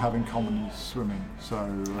thing we have in common is swimming. So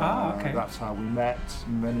okay. that's how we met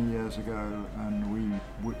many years ago, and we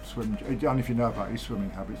would swim. I don't know if you know about his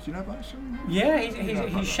swimming habits. Do you know about his swimming habits? Yeah,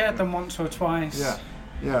 he shared them once or twice.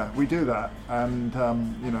 Yeah, we do that, and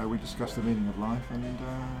you know, we discuss the meaning of life and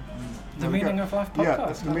The there we go. Meaning of Life Yeah, podcast.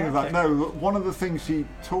 that's the I meaning of like life. it. No, one of the things he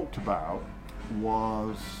talked about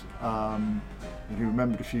was, if you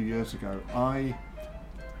remembered a few years ago, I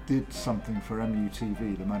did something for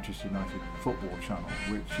MUTV, the Manchester United football channel,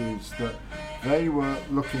 which is that they were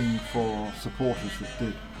looking for supporters that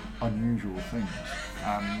did unusual things,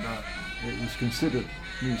 and it was considered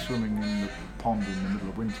me swimming in the pond in the middle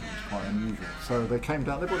of winter was quite unusual. So they came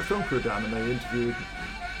down, they brought a film crew down, and they interviewed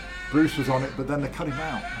Bruce was on it, but then they cut him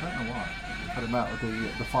out. I don't know why. They cut him out of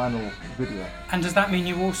the final video. And does that mean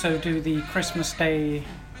you also do the Christmas Day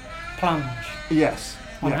plunge? Yes.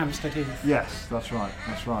 On Hampstead Heath? Yes, that's right,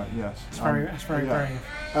 yes. It's very brave.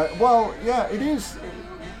 Well, yeah, it is.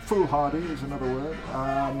 Foolhardy is another word.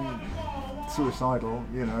 Suicidal,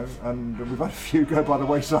 and we've had a few go by the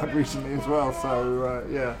wayside recently as well, so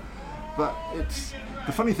yeah. But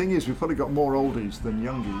the funny thing is, we've probably got more oldies than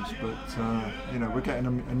youngies, but we're getting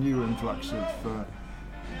a new influx of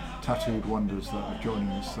tattooed wonders that are joining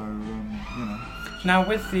us, so Now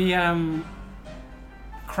with the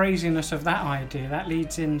craziness of that idea, that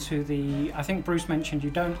leads into I think Bruce mentioned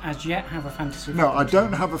you don't as yet have a fantasy football No, I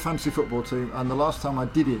don't have a fantasy football team, and the last time I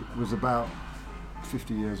did it was about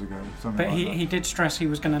 50 years ago, something but like that. he did stress he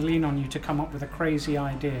was going to lean on you to come up with a crazy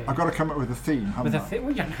idea. I've got to come up with a theme, haven't I?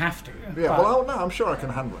 Well, you don't have to. Yeah, well, no, I'm sure I can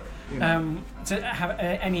handle it. To have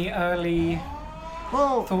any early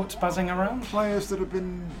thoughts buzzing around? Players that have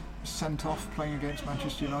been sent off playing against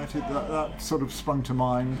Manchester United, that sort of sprung to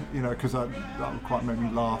mind, because that would quite make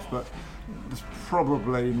me laugh, but there's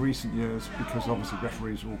probably in recent years, because obviously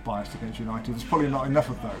referees are all biased against United, there's probably not enough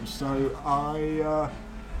of those, so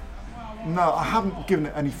no, I haven't given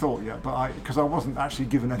it any thought yet, but because I wasn't actually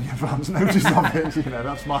given any advance notice of it,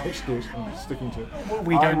 that's my excuse. I'm sticking to it.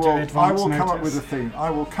 We don't do advance notice. I will come up with a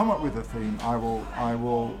theme. I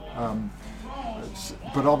will.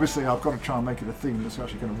 But obviously, I've got to try and make it a theme that's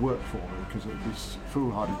actually going to work for me, because it would be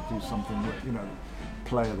foolhardy to do something that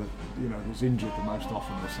player that that's injured the most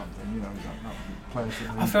often or something. Players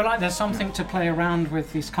that I feel like there's something to play around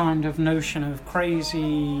with, this kind of notion of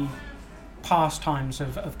crazy pastimes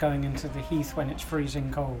of going into the heath when it's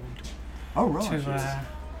freezing cold. Oh right.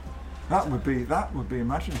 That would be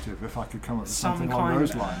imaginative if I could come up with something along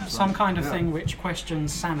those lines. Some kind of thing which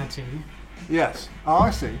questions sanity. Yes. Oh, I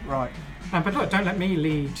see. Right. But look, don't let me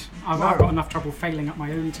lead. I've got enough trouble failing at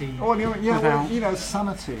my own team. Oh,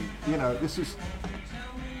 sanity. This is.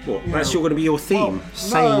 What? That's going to be your theme.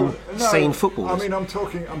 Sane football. I mean, I'm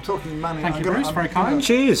talking management. Thank you, Bruce. Very kind.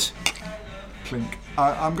 Cheers. Clink.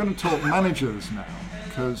 I'm going to talk managers now,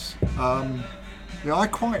 because I've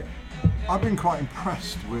been quite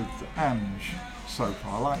impressed with Ange so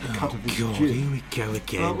far. I like the cut of his jib. Here we go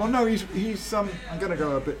again. Well, no, he's. I'm going to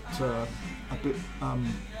go a bit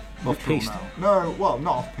off-piste. No, well,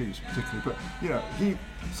 not off-piste particularly, but he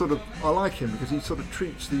sort of. I like him because he sort of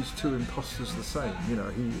treats these two imposters the same.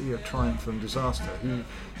 He had triumph and disaster.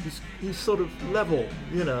 He's sort of level,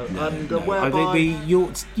 whereby.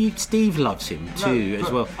 Steve loves him too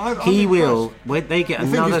as well. He will, when they get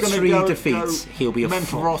another 3 defeats, he'll be a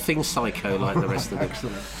frothing psycho like the rest of them.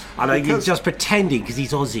 Excellent. I know he's just pretending because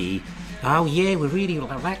he's Aussie. Oh yeah, we're really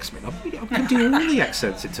relaxed, man. I can do all the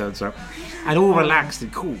accents, it turns out, and all relaxed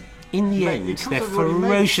and cool. In the end, they're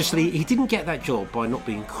ferociously. He didn't get that job by not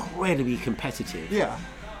being incredibly competitive. Yeah.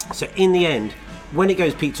 So in the end, when it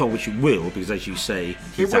goes Pete Tong, which it will, because as you say,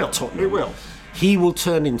 he's at Tottenham. It will. He will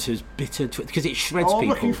turn into his bitter because it shreds people. I'm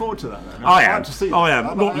looking forward to that. Then. I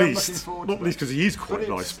am. Not least because he is quite a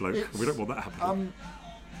nice bloke. We don't want that happening.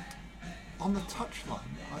 On the touchline,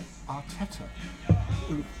 Arteta,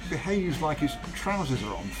 who behaves like his trousers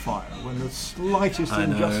are on fire when the slightest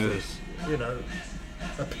injustice,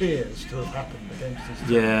 appears to have happened against his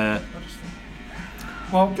team. Yeah.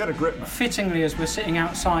 Well, get a grip, man. Fittingly, as we're sitting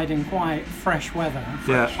outside in quite fresh weather,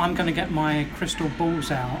 I'm going to get my crystal balls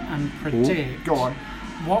out and predict. Go on.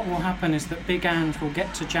 What will happen is that Big Ange will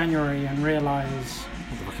get to January and realise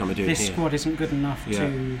this squad isn't good enough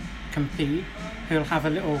to compete. He'll have a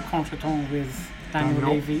little contretemps with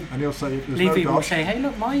Daniel Levy. And he'll say, Levy will say, hey,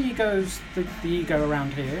 look, my ego's the ego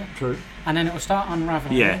around here. True. And then it will start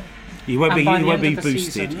unravelling. Yeah. He won't be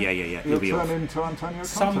boosted. Season, He'll be turn into Antonio Conte.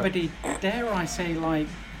 Somebody, dare I say, like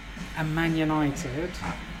a Man United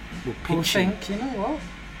will think, you know what?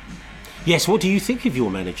 Yes, what do you think of your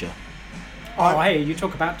manager? Hey, you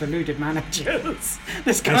talk about deluded managers.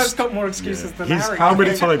 This guy's got more excuses than Harry. How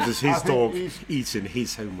many times has his dog eaten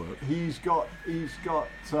his homework? He's got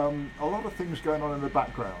a lot of things going on in the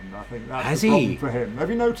background. I think that's the problem for him. Have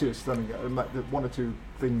you noticed that one or two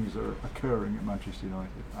things are occurring at Manchester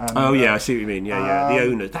United? And, I see what you mean. Yeah. The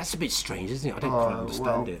owner. That's a bit strange, isn't it? I don't quite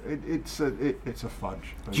understand it. It's a fudge.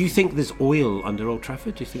 Basically. Do you think there's oil under Old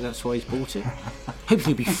Trafford? Do you think that's why he's bought it? Hopefully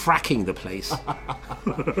he'll be fracking the place.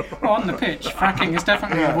 On the pitch, fracking is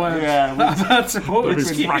definitely a word that I've heard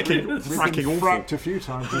supporters use. We've been fracked a few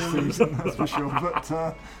times this season, that's for sure.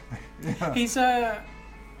 But he's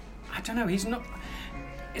I don't know. He's not.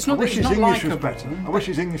 It's not I wish that he's his not English was likeable. better. I wish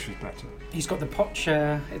his English was better. He's got the pot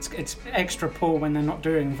share. It's extra poor when they're not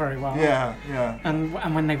doing very well. Yeah. And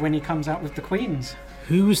when they win, he comes out with the Queens.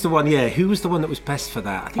 Who was the one? Yeah, who was the one that was best for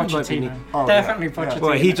that? I think it might be Pochettino. Definitely Pochettino.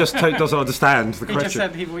 Well, he just doesn't understand the He question. just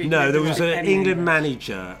said he no, there was do an any England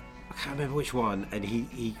manager. I can't remember which one, and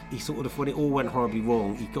he sort of, when it all went horribly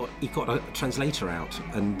wrong, he got a translator out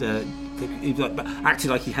and he acted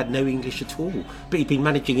like he had no English at all. But he'd been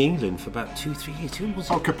managing England for about 2-3 years. Who was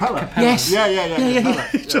it? Oh, Capella. Yes. Yeah.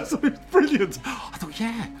 Capella. Just brilliant. I thought,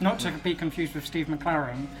 yeah. Not to be confused with Steve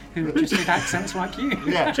McLaren, who just did accents like you.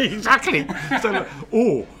 Yeah. Exactly. So,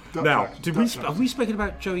 now, Dutch have we spoken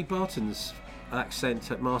about Joey Barton's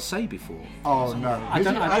accent at Marseille before? Oh no, I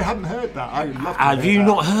haven't heard that. I would love to Have hear you that.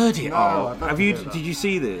 not heard it? No, Oh, I'd love have to you? hear that. Did you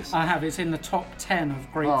see this? I have. It's in the top 10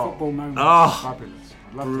 of great football moments. Oh, Fabulous.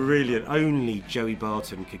 I'd love to hear brilliant! Only Joey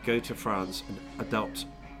Barton could go to France and adopt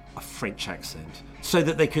a French accent so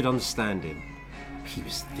that they could understand him. He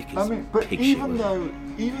was thick as but pig even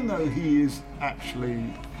shit. though he is actually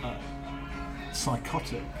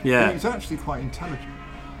psychotic, Yeah. he's actually quite intelligent.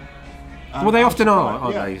 Well, they often are,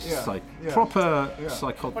 Right, aren't they? Proper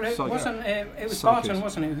psychotic. Well, it was Barton,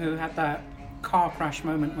 wasn't it, who had that car crash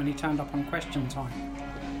moment when he turned up on Question Time?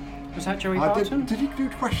 Was that Joey Barton? Did he do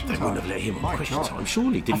Question They Time? wouldn't have let him on My Question God. Time,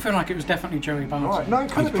 surely. I Did he? feel like it was definitely Joey Barton. Right, no, it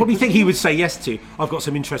could I have been, probably 'cause think he would say yes to. I've got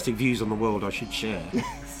some interesting views on the world I should share.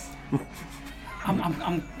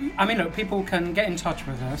 I mean, look, people can get in touch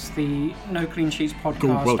with us. The No Clean Sheets podcast Good,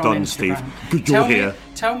 well on done, Instagram. Steve. Good you're here.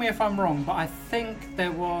 Tell me if I'm wrong, but I think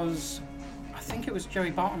it was Joey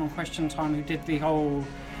Barton on Question Time who did the whole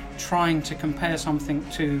trying to compare something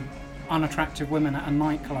to unattractive women at a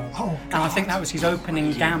nightclub. Oh, and I think that was his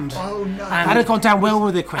opening gambit. Oh no! Had it gone down well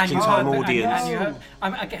with the Question you Time heard- audience. and you heard,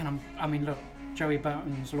 I mean, look, Joey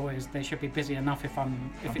Barton's lawyers, they should be busy enough if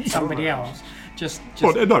it's somebody else. Just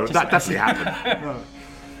That definitely happened. No.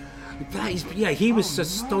 He was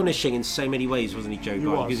astonishing in so many ways, wasn't he, Joe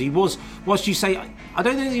Barton? was. Because he was, whilst you say, I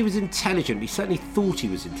don't think he was intelligent, but he certainly thought he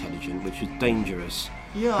was intelligent, which was dangerous.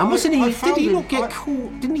 Yeah, And wasn't I he? found Did he him- not get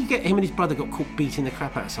caught? Didn't he get him and his brother got caught beating the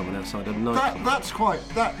crap out of someone outside a nightclub? That's quite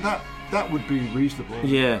that would be reasonable.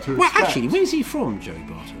 Yeah. To Well, expect. actually, where's he from, Joey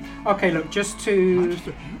Barton? Okay, look, just to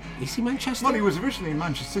Manchester. Is he Manchester? Well, he was originally in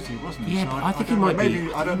Manchester City, wasn't he? Yeah, So but I think he don't might know, be.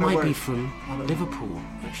 maybe, I don't he know might where be he- from I don't know. Liverpool,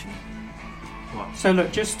 actually. so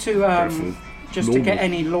look, just to get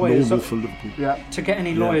any lawyers Normal off, for Liverpool. Yeah. to get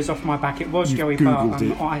any lawyers off my back, it was You've Joey Googled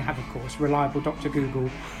Barton. it. I have, of course, reliable Dr. Google,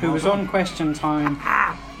 who was on Question Time.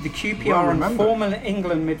 The QPR Well and remembered. former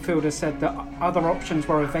England midfielder said that other options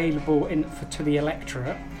were available to the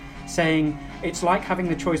electorate, saying it's like having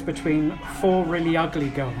the choice between 4 really ugly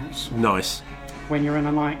girls Nice. when you're in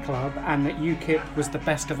a nightclub, and that UKIP was the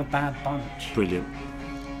best of a bad bunch. Brilliant.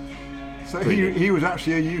 So Brilliant. he was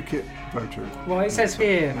actually a UKIP voter. Well, it says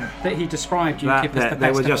here that he described UKIP as the They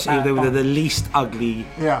best were of just a bad they were bunch. the least ugly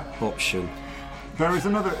Yeah. option. There is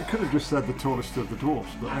another. It could have just said the tallest of the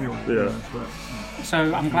dwarfs, but anyway. Yeah.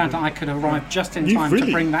 So I'm glad that I could arrive just in You've time really-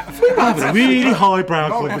 to bring that. Having a really highbrow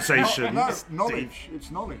Knowledge. conversation. No, Steve. knowledge.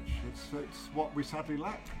 It's knowledge. It's what we sadly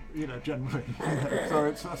lack, generally.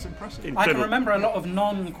 So that's impressive. I can remember a lot of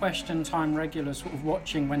non-Question Time regulars sort of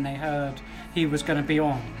watching when they heard he was going to be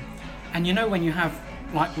on. And when you have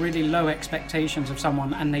like really low expectations of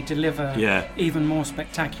someone and they deliver even more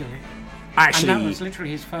spectacularly. Actually, and that was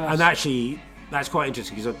literally his first. And actually, that's quite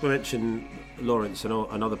interesting because I mentioned Lawrence and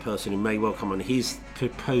another person who may well come on. His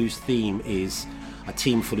proposed theme is a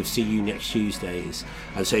team full of see you next Tuesdays,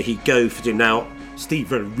 and so he'd go for him. Now, Steve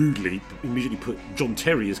very rudely immediately put John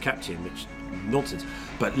Terry as captain, which is nonsense.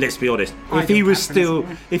 But let's be honest,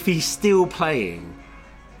 if he's still playing,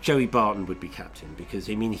 Joey Barton would be captain because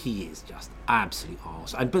he is just absolute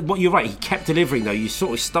arse. But you're right, he kept delivering though. You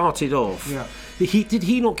sort of started off. Yeah. Did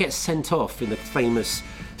he not get sent off in the famous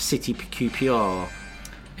City QPR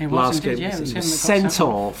it was last indeed, game? yeah, it was He him was that got sent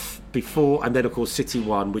off before, and then of course City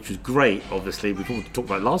won, which was great. Obviously, we talked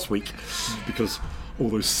about it last week because all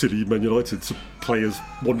those silly Man United players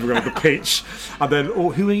wandering around the pitch, and then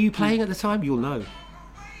who are you playing at the time? You'll know.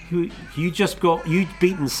 You'd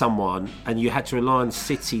beaten someone and you had to rely on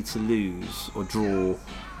City to lose or draw,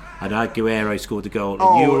 and Aguero scored a goal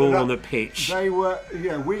and you were all on the pitch. They were,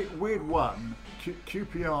 we'd won.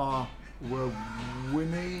 QPR were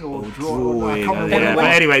winning or drawing. I can't remember what it But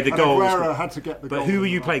was. anyway, the And goal. Aguero had to get the goal. But who were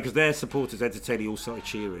you playing? Because their supporters entertaining all started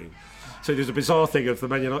cheering. So there's a bizarre thing of the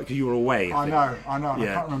Man United because you were away. I know.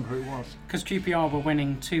 Yeah. I can't remember who it was. Because QPR were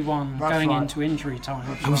winning 2-1 That's going right. into injury time.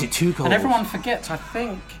 Was it 2 goals? And everyone forgets, I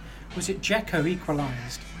think, was it Dzeko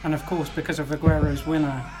equalised? And of course, because of Aguero's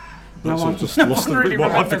winner, no one really Well,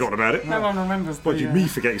 I've remembers. forgotten about it. No one remembers. What, the, me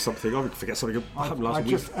forgetting something? I would forget something that happened last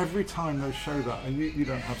week. Every time they show that, and you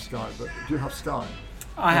don't have Sky, but do you have Sky?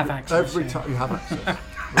 I have access. Every yeah. time you have access.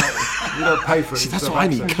 You don't pay for it. See, that's so what I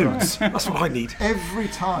need, access rights. codes. That's what I need. Every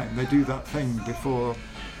time they do that thing before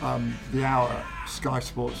the hour, Sky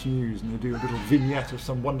Sports News, and they do a little vignette of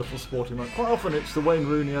some wonderful sporting moment. Quite often it's the Wayne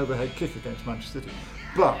Rooney overhead kick against Manchester City.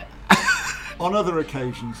 But on other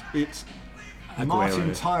occasions, it's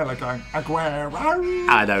Martin Tyler going, Aguero!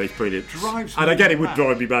 I know, it's brilliant. Drives And me again, it would mad.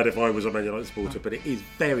 drive me mad if I was a Man United supporter. But it is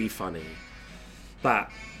very funny,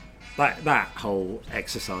 that whole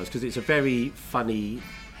exercise, because it's a very funny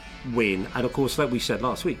win. And of course, like we said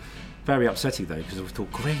last week, very upsetting though, because we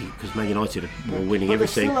thought, great, because Man United were winning But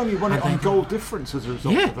everything. they still only won it on goal difference as a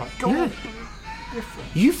result of that. Goal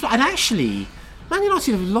difference. And actually, Man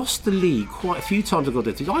United have lost the league quite a few times on goal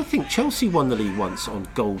difference. I think Chelsea won the league once on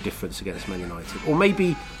goal difference against Man United, or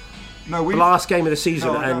maybe the last game of the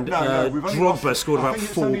season, and Drogba scored about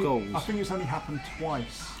 4 goals. I think it's only happened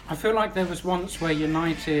twice. I feel like there was once where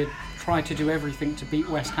United tried to do everything to beat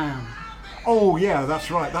West Ham. Oh yeah, that's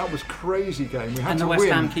right. That was a crazy game. We had And to the West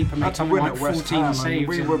win. Ham keeper made Had to something win like at West 14 Ham, saves and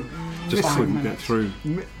we in were just missing. 5 Couldn't minutes. get through.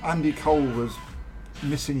 Andy Cole was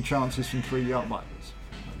missing chances from 3 yards. Well, it's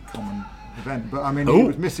a common event, but I mean, he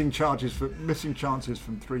was missing chances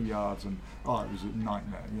from 3 yards, and it was a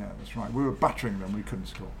nightmare. Yeah, that's right. We were battering them. We couldn't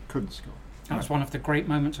score. That was one of the great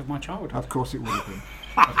moments of my childhood. Of course, it would have been.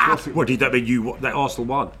 Of course, it What would. did that mean? That Arsenal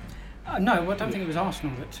won? No, I don't think it was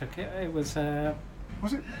Arsenal that took it. It was.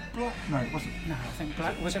 Was it Black? No, it wasn't. No, I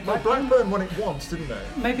think was it No, Blackburn? Blackburn won it once, didn't they?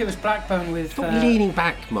 Maybe it was Blackburn with. Stop leaning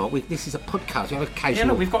back, Mark. This is a podcast. We have occasional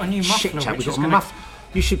Yeah, look, we've got a new shit muffler, chat. which We've is got a gonna- muff.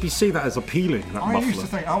 You should see that as appealing, that I muffler. used to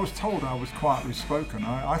think, I was told I was quietly spoken.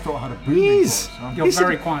 I thought I had a booming voice. You're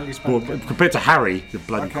very quietly Well, spoken. compared to Harry, the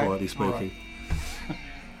bloody Okay, quietly speaking.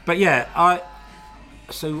 But yeah,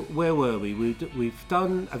 so where were we? We've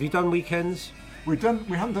done. Have you done weekends? We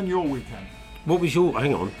haven't done your weekend. What was your?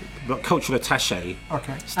 Hang on, cultural attaché.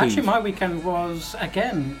 Okay. Steve. Actually, my weekend was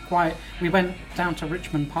again quite. We went down to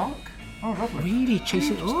Richmond Park, Oh, lovely. Really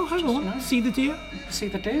chasing? Oh, hang on. See the deer? see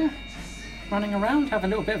the deer, running around, have a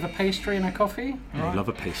little bit of a pastry and a coffee. You love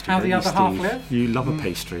a pastry. How don't the you, other half Steve? live. You love a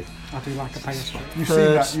pastry. I do like a pastry. You've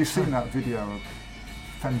seen that video of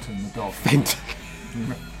Fenton the dog. Fenton.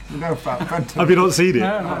 You know about Fenton. Have you not seen it?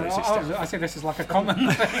 No, I see this is like a common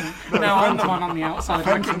thing. Now I'm the one on the outside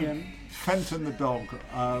looking in. Fenton the dog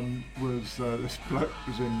was this bloke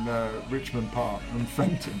was in Richmond Park, and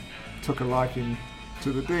Fenton took a liking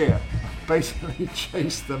to the deer. Basically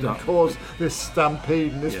chased them and caused this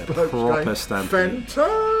stampede, and this bloke's proper going, stampede.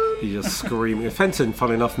 Fenton! He's just screaming. Fenton,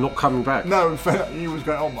 funnily enough, not coming back. No, he was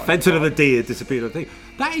going, oh my Fenton God. and the deer disappeared. I think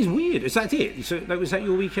that is weird. Is that it? So was that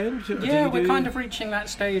your weekend? Did Yeah, you we're do- kind of reaching that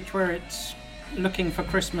stage where it's looking for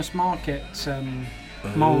Christmas markets,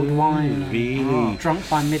 mulled wine, Really? drunk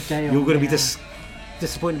by midday. You're going to be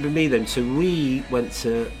disappointed with me then. So we went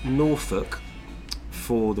to Norfolk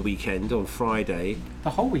for the weekend on Friday. the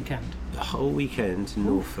whole weekend. The whole weekend in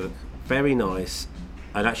Norfolk. Very nice.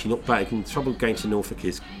 And actually not bad. The trouble going to Norfolk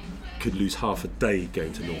is could lose half a day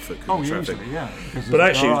going to Norfolk in Oh, traffic. usually, yeah. because But there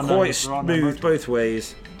actually, are it was no- quite there are no smooth motorways. both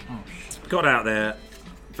ways. Got out there,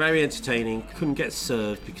 very entertaining. Couldn't get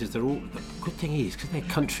served because they're all. The good thing is, because they're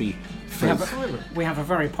country folk. We have a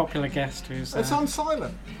very popular guest who's. It's on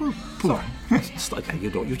silent. Sorry. It's okay,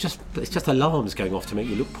 you're not. You're just. It's just alarms going off to make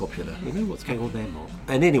you look popular. You know what's going on there, Mark.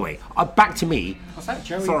 And anyway, back to me. What's that?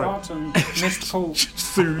 Joey Sorry. Barton missed call.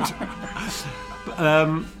 Sued.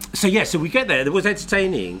 So we get there. It was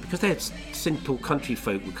entertaining because they're simple country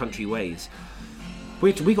folk with country ways.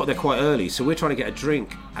 We got there quite early, so we're trying to get a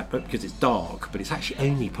drink because it's dark, but it's actually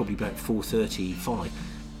only probably about 4:35.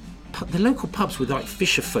 The local pubs with like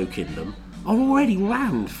fisher folk in them are already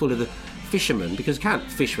rammed full of the fishermen because you can't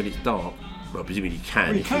fish when it's dark. Well, presumably you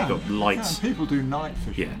can if you've got lights. People do night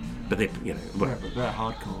fishing. Yeah, but they, Yeah, but they're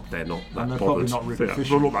hardcore. they're not that And they're bothered. probably not really Yeah,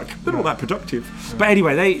 fishing. they're not that productive. But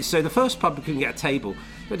anyway, so the first pub we couldn't get a table.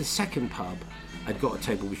 But the second pub had got a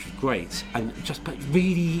table, which was great, and just but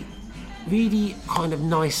really kind of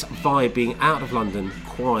nice vibe, being out of London,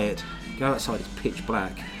 quiet. Go outside, it's pitch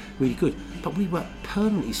black, really good. But we were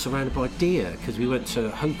permanently surrounded by deer because we went to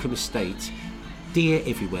Holcombe Estate. Deer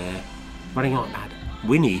everywhere, running like mad.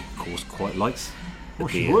 Winnie, of course, quite likes the Well,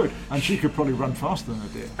 she deer. would, and she could probably run faster than a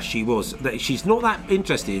deer. She was. She's not that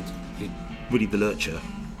interested in Winnie the Lurcher.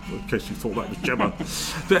 In case you thought that was Gemma.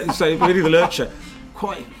 So Winnie the Lurcher,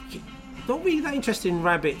 quite not really that interested in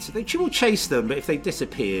rabbits. She will chase them, but if they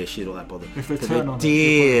disappear, she's not that bothered. If they But turn the on her,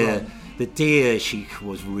 deer, the deer, she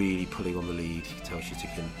was really pulling on the lead. You can tell she's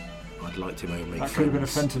thinking, I'd like to make That friends. could have been a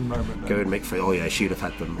Fenton moment. Go Then. and make friends. Oh yeah, she'd have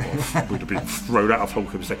had them off. Would have been thrown out of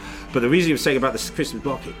Holcombe Estate. But the reason you were saying about the Christmas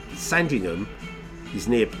market, Sandringham is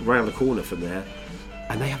round the corner from there,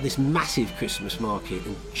 and they have this massive Christmas market,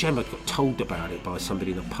 and Gemma got told about it by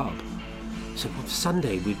somebody in a pub. So on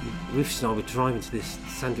Sunday, Rufus and I were driving to this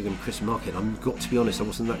Sandringham Christmas market, and I've got to be honest, I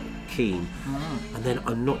wasn't that keen. And then,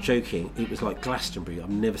 I'm not joking, it was like Glastonbury. I've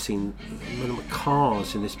never seen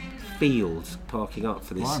cars in this field parking up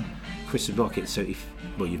for this Christmas market. So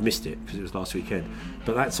you've missed it because it was last weekend.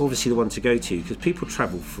 But that's obviously the one to go to, because people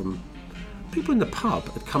in the pub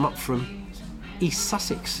had come up from East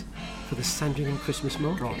Sussex for the Sandringham Christmas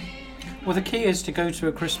market. Well, the key is to go to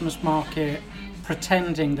a Christmas market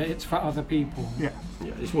pretending that it's for other people. Yeah.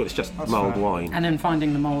 It's just That's mulled fair. wine. And then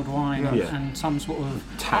finding the mulled wine Yeah. and some sort of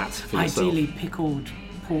Tat for yourself. ideally pickled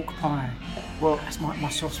pork pie. Well, That's my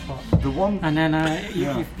soft spot. the one. And then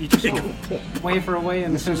you just sort of waver away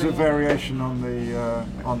and This is a variation on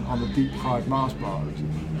the deep fried Mars bar.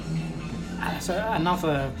 So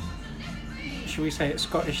another, shall we say, it's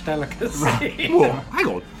Scottish delicacy. What? Hang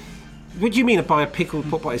on. What do you mean by a pickled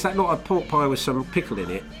pork pie? Is that not a pork pie with some pickle in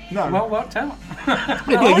it? No. Well worked out.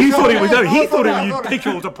 Yeah, you thought it was. No, he thought you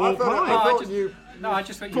pickled a pork I pie. thought you. No, I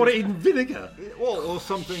just thought Put it you. in vinegar. Or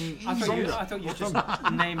something. I thought you were just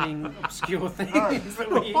naming obscure things.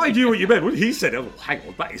 that we- I knew what you meant. When he said, "Oh, hang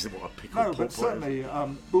on, that isn't what a pickled No, pork but pie is." certainly up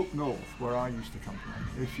north, where I used to come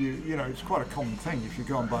from, if you know, it's quite a common thing. If you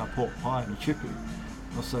go and buy a pork pie and a chippy,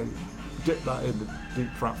 they'll say, dip that in the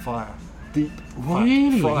deep fat fire.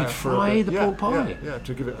 Really? Fryer You for a fry bit. the Yeah, pork pie? Yeah,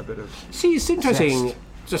 to give it a bit of. See, it's interesting. Zest.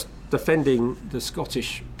 Just defending the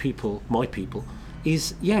Scottish people, my people,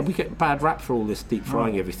 is we get bad rap for all this deep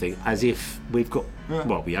frying everything, as if we've got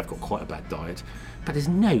we have got quite a bad diet, but there's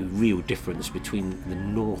no real difference between the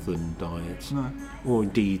northern diets or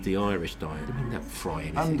indeed the Irish diet. I mean, they don't fry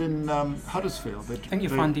anything. And in Huddersfield, I think you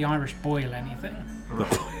find the Irish boil anything.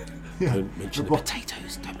 Don't mention the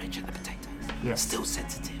potatoes. Don't mention the potatoes. Yeah. Still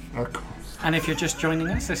sensitive. Of course. And if you're just joining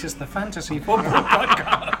us, this is the Fantasy Football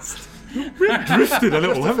Podcast. Drifted a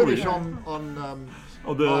little, Just to haven't we? finish on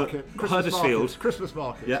the market, Huddersfield. Christmas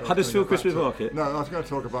market. Yeah, So Huddersfield coming back Christmas to- market. No, I was going to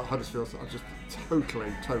talk about Huddersfield. So I'm just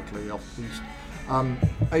totally off east.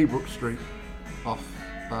 Abrook Street, off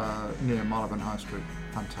near Marylebone High Street.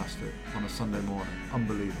 Fantastic on a Sunday morning.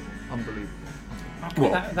 Unbelievable. Okay,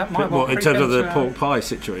 that might well What, in creep terms of the into, pork pie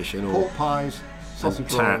situation, or Pork pies,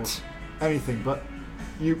 sausage tat. rolls, anything. But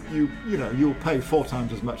you know you'll pay 4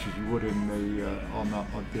 times as much as you would in the on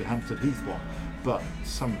the Hampstead Heath one. But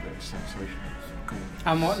some of it's sensational. It's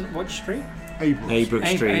gorgeous. And what street? Abrook. Abrook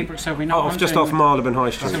Street? Abrook, so we know what I'm just doing. off Marylebone High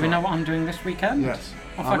Street. So we know what I'm doing this weekend? Yes.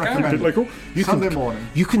 Off I I go. recommend it. You Sunday can, morning.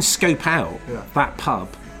 You can scope out Yeah. that pub,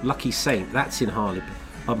 Lucky Saint. That's in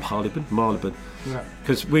Marylebone. Yeah.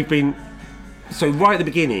 Because we've been so right at the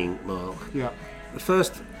beginning, Mark. Yeah. The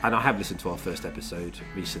first, and I have listened to our first episode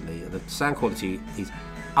recently, and the sound quality is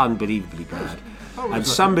unbelievably bad. Oh, And is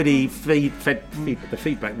it? somebody the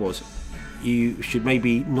feedback was, you should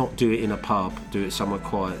maybe not do it in a pub, do it somewhere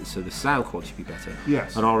quiet, so the sound quality be better.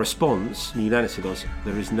 Yes. And our response, unanimously, was,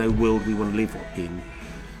 there is no world we want to live in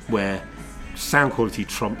where sound quality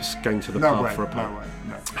trumps going to the pub for a pub.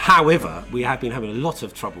 No. However, we have been having a lot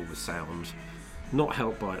of trouble with sound, not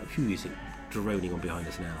helped by, who is it droning on behind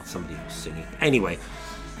us now? Somebody was singing. Anyway,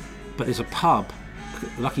 but there's a pub,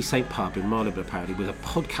 Lucky Saint Pub in Marylebone apparently, with a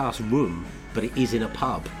podcast room, but it is in a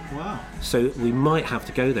pub. Wow. So we might have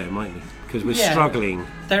to go there, mightn't we? Because we're Yeah. struggling.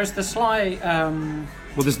 There's the sly.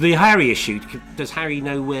 Well, there's the Harry issue. Does Harry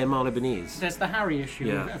know where Marylebone is? There's the Harry issue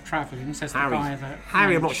Yeah. of travelling. Says Harry, the guy that.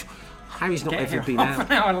 Harry, I'm not sure. Harry's not Get ever here been half out.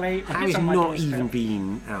 an hour late. when Harry's it's on my not doorstep. even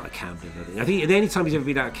been out of Camden. I think the only time he's ever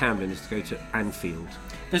been out of Camden is to go to Anfield.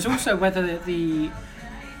 There's also whether the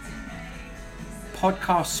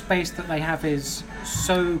podcast space that they have is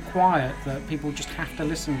so quiet that people just have to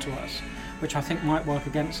listen to us, which I think might work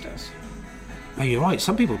against us. Oh, you're right.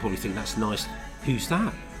 Some people probably think that's nice. Who's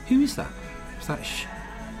that? Who is that? Is that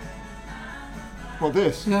Well,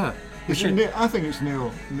 this. Yeah. Is it I think it's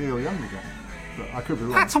Neil Young again, but I could be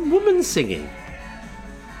wrong. That's a woman singing.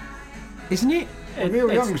 Isn't it? Well,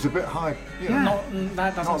 Neil Young's a bit high. You know,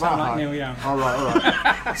 That doesn't not sound that like high. Neil Young. All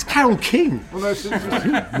right. It's Carole King. Well, no, it's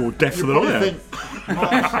More deaf you than probably I am.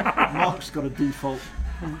 think Mark's got a default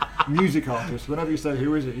music artist. Whenever you say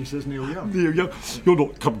who is it, he says Neil Young. Neil Young. You're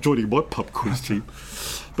not come joining my pub quiz team.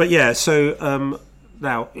 But yeah, so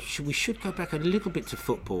now we should go back a little bit to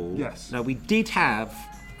football. Yes. Now we did have.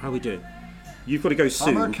 How are we doing? You've got to go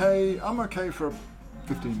soon. I'm okay for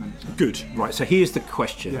 15 minutes. Good. Right. So here's the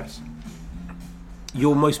question. Yes.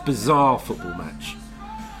 Your most bizarre football match.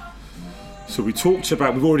 So we've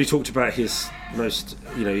already talked about his most,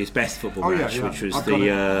 his best football match, which was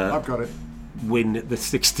I've got it. the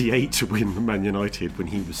 68 to win Man United when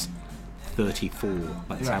he was 34.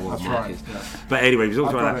 That's how old that's Mark right, is. yeah. But anyway, we're talking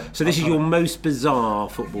I've about got that. it, So this I've is got your it. most bizarre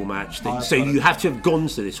football match. I've So got you it. have to have gone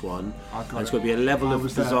to this one. I've got And it's it. got to be a level I of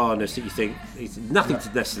was there. bizarreness that you think it's nothing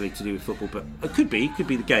to necessarily to do with football, but it could be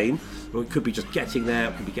the game, or it could be just getting there,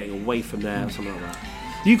 it could be getting away from there, or something like that.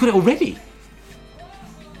 You got it already.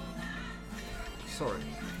 Sorry.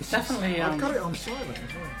 It's definitely. I've got it on silent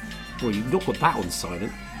as well. Well, you've not got that on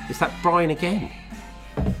silent. Is that Brian again?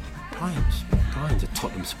 Brian's a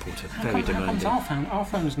Tottenham supporter, very How comes demanding. our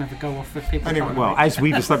phones never go off with people? Anyway, trying to Well, make- as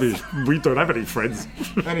we've established, we don't have any friends.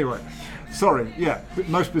 Anyway, sorry. Yeah,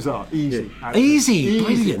 most bizarre. Easy. Yeah. Easy,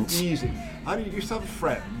 brilliant. Easy. I used to have a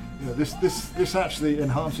friend. You know, this actually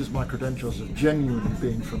enhances my credentials of genuinely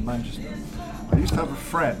being from Manchester. I used to have a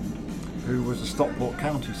friend who was a Stockport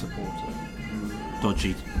County supporter.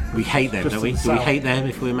 Dodgy. We hate them, Just don't we? in Do we South. hate them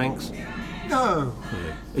if we're Manx? No.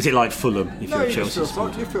 Is it like Fulham if No, you're a you just Chelsea feel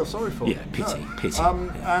sorry. supporter? You feel sorry for Yeah, them. pity, No. pity.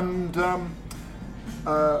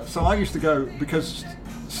 So I used to go because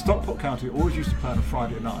Stockport County always used to play on a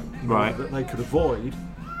Friday night, in order Right. that they could avoid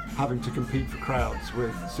having to compete for crowds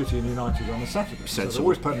with City and United on a Saturday. So they Sensible.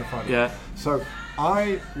 always played on a Friday. Yeah. night. So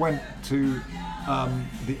I went to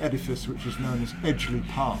the edifice which is known as Edgeley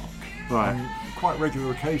Park Right. on quite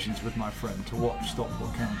regular occasions with my friend to watch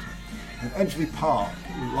Stockport County. And Edgeley Park,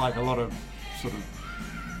 like a lot of sort of,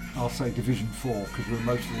 I'll say Division 4, because we were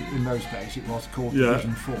mostly, in those days it was called Yeah.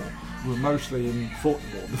 Division 4. We were mostly in the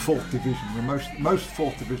fourth division. Most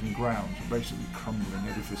fourth division grounds are basically crumbling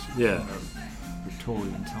edifices. Yeah. You know,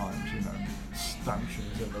 Victorian times, you know,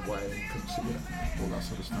 stanchions in the way and couldn't see, you know, all that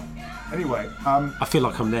sort of stuff. Anyway, I feel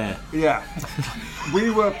like I'm there. yeah,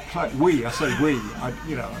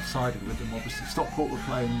 I sided with them obviously. Stockport were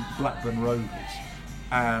playing Blackburn Rovers,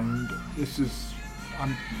 and this is,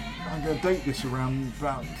 I'm going to date this around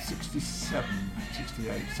about 67,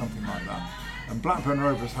 68, something like that. And Blackburn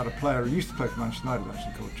Rovers had a player who used to play for Manchester United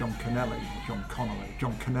actually called John Connelly.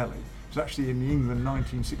 He was actually in the England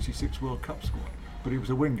 1966 World Cup squad, but he was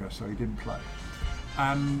a winger, so he didn't play.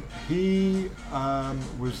 And he as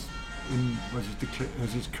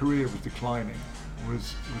his career was declining,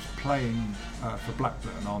 was playing for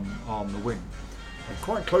Blackburn on the wing, and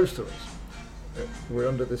quite close to us. We're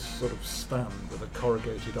under this sort of stand with a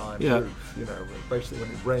corrugated iron Yeah. roof. You know, where basically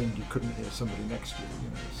when it rained, you couldn't hear somebody next to you. You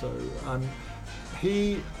know, so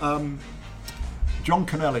John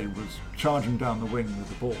Connelly was charging down the wing with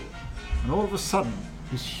the ball, and all of a sudden,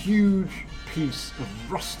 this huge piece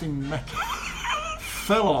of rusting metal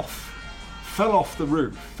fell off the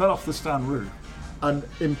roof, fell off the stand roof, and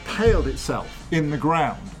impaled itself in the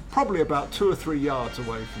ground, probably about 2 or 3 yards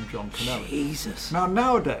away from John Connelly. Jesus. Now,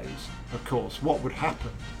 nowadays, of course, what would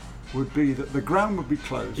happen would be that the ground would be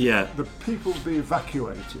closed, Yeah. the people would be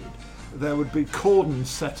evacuated, there would be cordons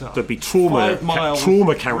set up. There'd be trauma counselling.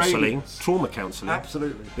 radius. Trauma counselling.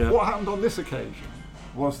 Absolutely. Yeah. What happened on this occasion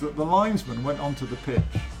was that the linesman went onto the pitch,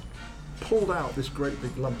 pulled out this great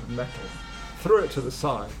big lump of metal, threw it to the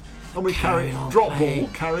side, and we Carry on, drop play. ball,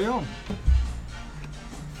 carry on.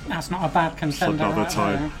 That's not a bad contender. Another right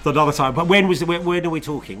time. there. Another time. But when are we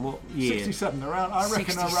talking? What year? 67, around. I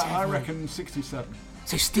 67. reckon 67.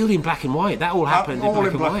 So still in black and white. That all happened all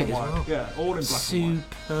in black and white as well. Yeah, all in black and white.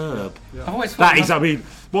 Superb. I've always thought That is, I mean,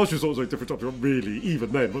 whilst it's also a different topic, really,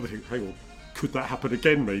 even then, but they think, hang on, could that happen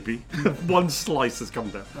again, maybe? One slice has come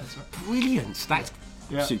down. Brilliant. That's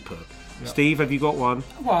Yeah. superb. Steve, have you got one?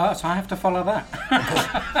 Well, so I have to follow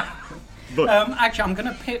that. Look, Actually, I'm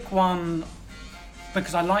going to pick one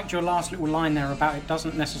because I liked your last little line there about it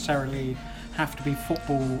doesn't necessarily have to be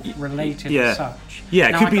football related Yeah. as such. Yeah,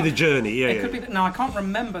 it Now, could I be got- the journey. Yeah, It yeah. could be. Now I can't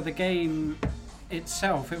remember the game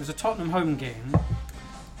itself. It was a Tottenham home game,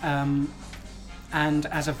 and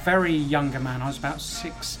as a very younger man, I was about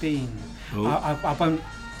 16. Oh. I won't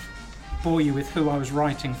bore you with who I was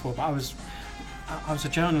writing for, but I was a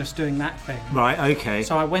journalist doing that thing. Right, okay.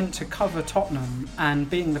 So I went to cover Tottenham, and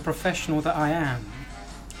being the professional that I am,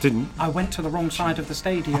 Didn't. I went to the wrong side of the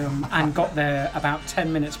stadium and got there about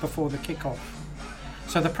 10 minutes before the kickoff.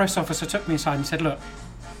 So the press officer took me aside and said, "Look,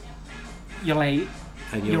 you're late.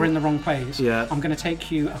 And You're in the wrong place. Yeah. I'm going to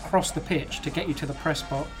take you across the pitch to get you to the press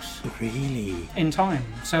box Really? in time."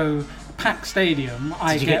 So, packed stadium.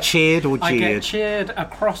 Did you get cheered or I get jeered? cheered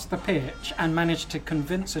across the pitch and managed to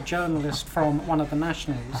convince a journalist from one of the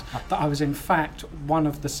nationals that I was in fact one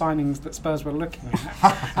of the signings that Spurs were looking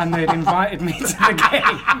at, and they'd invited me to the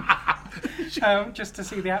game just to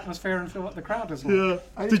see the atmosphere and feel what the crowd was like.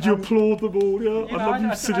 yeah. Did you applaud them all? Yeah. You know, I love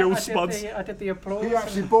you, silly old spuds. I did the applause. He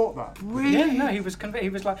actually bought that. Yeah, no, he was he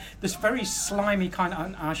was like this very slimy kind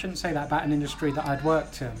of. I shouldn't say that about an industry that I'd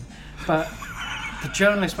worked in, but the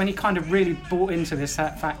journalist, when he kind of really bought into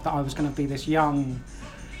that fact that I was going to be this young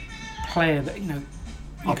player, that you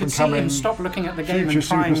could see him stop looking at the game and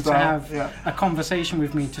trying to have a conversation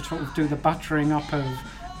with me to sort of do the buttering up of,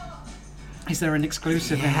 is there an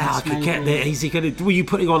exclusive in this? I could get there. Is he going to? Were you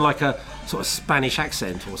putting on like a sort of Spanish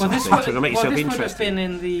accent or something to make yourself this would have interesting? been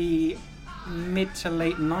in the mid to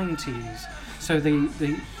late 90s, so the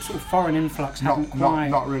sort of foreign influx hadn't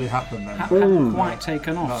not really happened then. Hadn't quite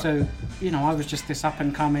taken off. No. So I was just this up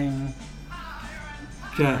and coming,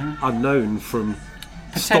 unknown from.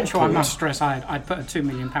 Potential. Stockport. I must stress. I'd put a £2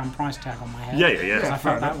 million price tag on my head. Yeah. I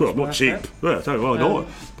thought that was not cheap. Not.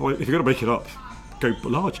 But if you're going to make it up, go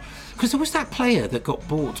large. Because there was that player that got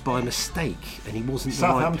bought by mistake, and he wasn't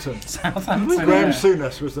Southampton. Southampton. Graham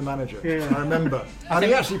Souness was the manager. I remember, and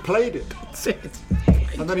he actually played it. That's it.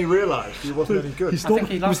 And then he realised he wasn't any good. I think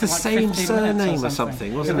he lost the same 15 surname or or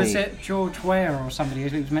something, wasn't was he? it George Weah or somebody?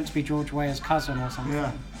 It was meant to be George Weah's cousin or something.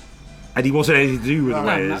 Yeah. And he wasn't anything to do with the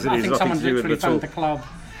Wales. I think someone literally phoned the club,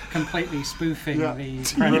 completely spoofing the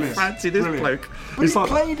premise. Fancy this bloke. But he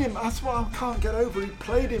played him. That's what I can't get over. He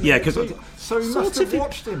played him. Yeah, because so he must have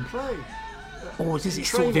watched him play. Or does it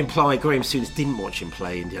sort of imply Graham Souness didn't watch him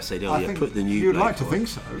play and just said, put the new you'd bloke like to on. think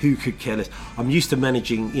so. Who could care less? I'm used to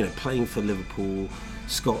managing, playing for Liverpool,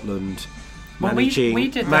 Scotland,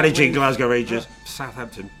 managing Glasgow Rangers,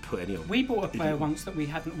 Southampton, put any on. We bought a player once that we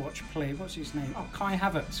hadn't watched play. What's his name? Oh, Kai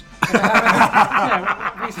Havertz.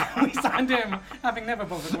 We signed him, having never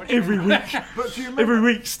bothered watching every week. But do you remember, every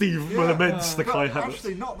week, Steve laments the Kai Havertz.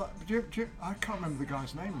 Actually, not that. I can't remember the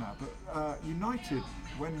guy's name now, but United,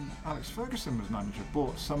 when Alex Ferguson was manager,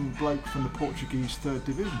 bought some bloke from the Portuguese third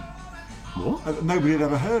division. What? Nobody had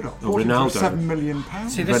ever heard of. Ronaldo. £7 million.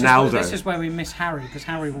 See, this is where we miss Harry, because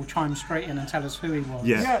Harry will chime straight in and tell us who he was.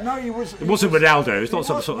 He was. It wasn't Ronaldo. It's not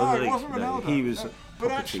some sort of. No, it wasn't Ronaldo. He was.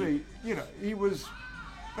 But actually, he was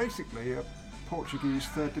basically a Portuguese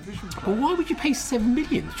third division player. Well, why would you pay $7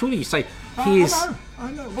 million? Surely you say I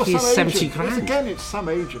know. Well, here's some 70 agent. grand. Again, it's some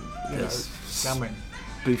agent. Scamming.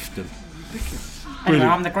 Boofed them. Ridiculous. Anyway,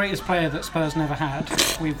 I'm the greatest player that Spurs never had.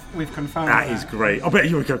 We've confirmed that. That is great. I bet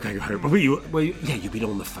you were going home. You've been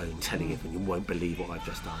on the phone telling everyone you won't believe what I've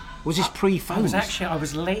just done. Was this pre-phone? I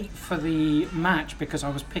was late for the match because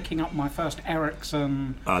I was picking up my first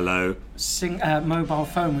Ericsson mobile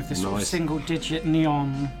phone with this sort of single-digit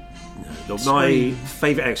neon. My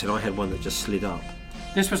favourite Ericsson, I had one that just slid up.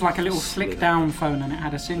 This was like a little flick-down phone, and it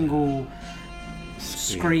had a single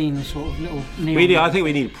screen, sort of little neon. Really, I think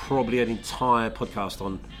we need probably an entire podcast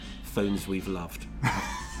on phones we've loved.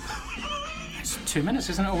 It's 2 minutes,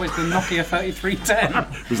 isn't it? Always the Nokia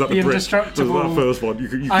 3310. Was that the indestructible? Was that the first one?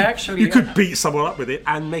 You could beat someone up with it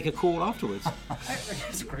and make a call afterwards.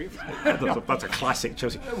 It's great. That's a classic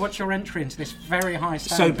Chelsea. What's your entry into this very high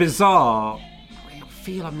standard? So bizarre. I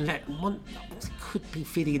feel could be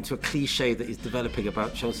feeding into a cliche that is developing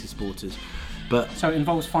about Chelsea supporters. So it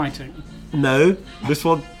involves fighting? No. This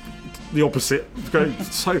one, the opposite.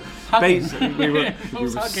 So basically, we were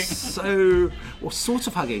hugging. Sort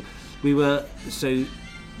of hugging. We were so.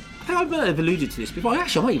 I might have alluded to this before. I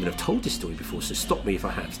might even have told this story before. So stop me if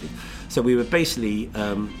I have, Steve. So we were basically.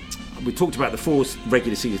 We talked about the 4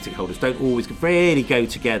 regular season ticket holders don't always really go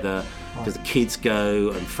together because the kids go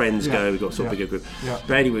and friends go. We've got sort of bigger group. Yeah.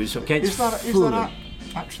 But anyway, we were against. Is that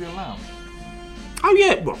actually allowed? Oh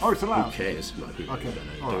yeah, well, it's allowed. Who cares? I don't know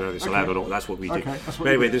if it's Okay. allowed or not. That's what we do. Okay, that's what but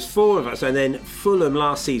anyway, we do. there's 4 of us, and then Fulham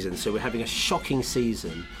last season. So we're having a shocking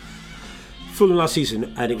season. Fulham last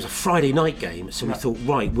season, and it was a Friday night game. So we thought,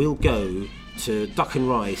 right, we'll go to Duck and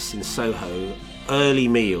Rice in Soho, early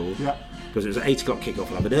meal. Yeah. Because it was an 8 o'clock kickoff.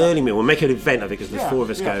 We'll have an early meal. We'll make an event of it because there's 4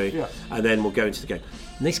 of us going, and then we'll go into the game.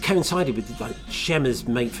 And this coincided with Gemma's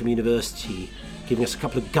mate from university giving us a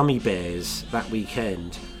couple of gummy bears that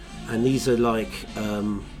weekend. And these are like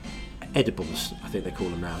edibles, I think they call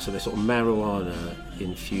them now. So they're sort of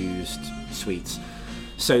marijuana-infused sweets.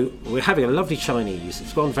 So we're having a lovely Chinese.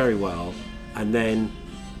 It's gone very well. And then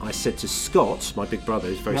I said to Scott, my big brother,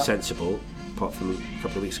 who's very sensible, apart from a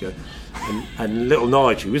couple of weeks ago, and little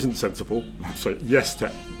Nigel, who isn't sensible, so yes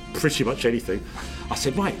to pretty much anything. I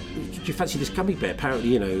said, right, do you fancy this gummy bear?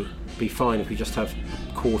 Apparently, be fine if we just have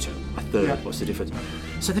a quarter, a third. What's the difference?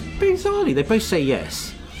 So bizarrely, they both say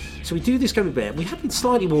yes. So we do this gummy bear. We have been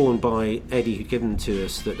slightly warned by Eddie, who'd given them to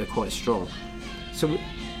us, that they're quite strong. So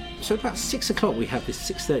about 6 o'clock, we have this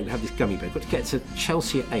 6:30. We have this gummy bear. We've got to get to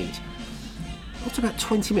Chelsea at 8. After about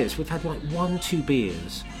 20 minutes, we've had 1-2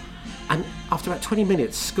 beers, and after about 20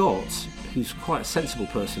 minutes, Scott, who's quite a sensible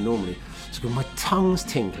person normally, said, my tongue's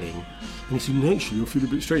tingling, and he said, actually, you're feeling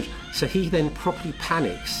a bit strange. So he then properly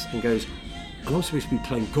panics and goes, and I'm supposed to be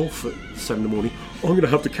playing golf at 7 in the morning. I'm going to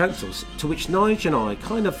have to cancel. To which Nigel and I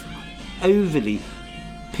kind of overly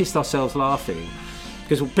pissed ourselves laughing,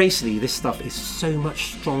 because basically this stuff is so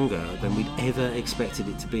much stronger than we'd ever expected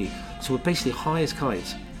it to be. So we're basically high as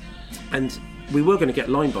kites, and we were going to get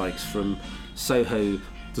line bikes from Soho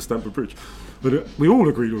to Stamford Bridge. But we all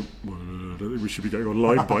agreed on, well, I don't think we should be going on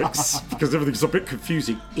line bikes because everything's a bit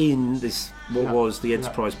confusing in this was the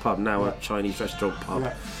Enterprise pub, now a Chinese restaurant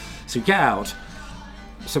pub. So we get out.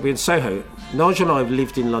 So we're in Soho. Nigel and I have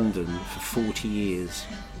lived in London for 40 years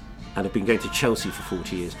and have been going to Chelsea for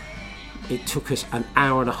 40 years. It took us an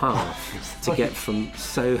hour and a half to get from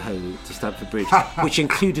Soho to Stamford Bridge, which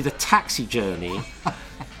included a taxi journey.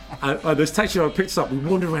 And this taxi driver picked us up. We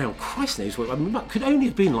wandered around. Christ knows what. I mean, it could only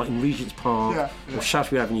have been like in Regent's Park or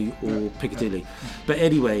Shaftesbury Avenue or Piccadilly. But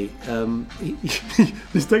anyway,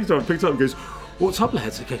 this taxi driver picked up and goes, "What's up,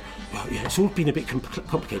 lads?" I go, "Well, yeah, it's all been a bit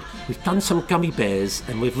complicated. We've done some gummy bears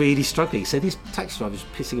and we're really struggling." So this taxi driver's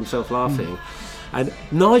pissing himself laughing. And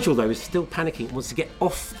Nigel, though, is still panicking and wants to get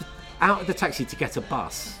out of the taxi to get a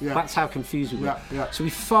bus. That's how confused we were. So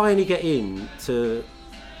we finally get in to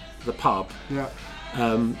the pub.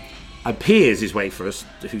 And Piers is waiting for us,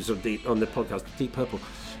 who's on the podcast, Deep Purple,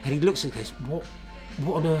 and he looks and goes, "What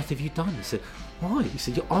on earth have you done?" I said, "Why?" He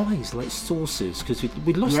said, "Your eyes are like saucers," because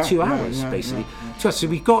we'd lost 2 hours basically. 2 hours. So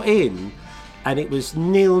we got in, and it was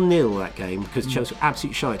 0-0 that game because Chelsea were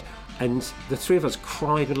absolutely shite, and the three of us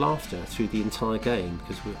cried with laughter through the entire game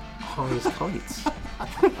because we were high as kites.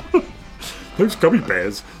 Those gummy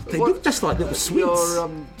bears, they look just like little sweets. Your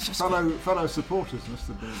fellow supporters must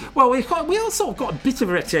have been. Well, we all sort of got a bit of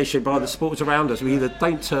a reputation by the supporters around us. We either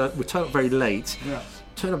we turn up very late,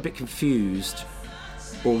 turn up a bit confused,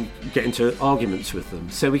 or get into arguments with them.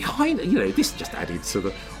 So we kind of, this just added to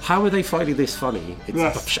the. How are they finding this funny?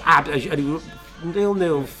 It's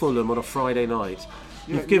 0-0 Fulham on a Friday night.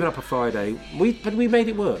 You've given up a Friday, but we made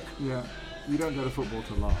it work. Yeah, you don't go to football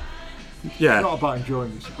to laugh. Yeah. It's not about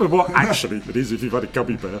enjoying yourself. Well, actually, it is if you've had a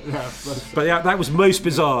gummy bear. But that was most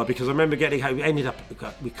bizarre because I remember getting home. We ended up,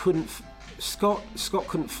 we couldn't. Scott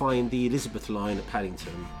couldn't find the Elizabeth line at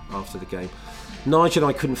Paddington after the game. Nigel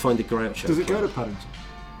and I couldn't find the Groucho. Does it go to Paddington?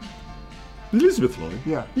 The Elizabeth line?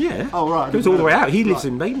 Yeah. Oh, right. It goes all the way out. He lives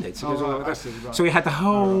in Maidenhead. So, right. So we had the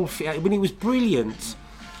whole. I mean, it was brilliant.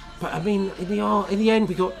 But I mean, in the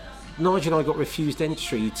end, Nigel and I got refused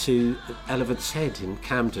entry to Elephant's Head in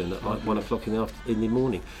Camden at like 1 o'clock in the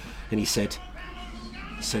morning, and he said,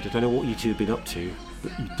 "I don't know what you two have been up to,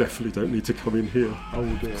 but you definitely don't need to come in here." Oh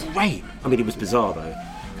dear. Great. I mean, it was bizarre though,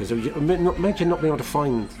 because imagine not being able to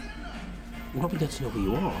know who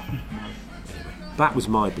you are. Anyway, that was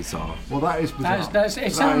my bizarre. Well, that is bizarre.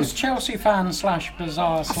 It sounds Chelsea fan /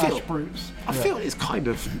 bizarre / Bruce. I feel it's kind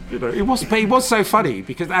of it was so funny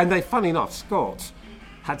because funny enough, Scott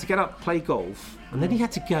had to get up, play golf, and then he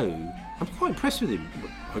had to go. I'm quite impressed with him.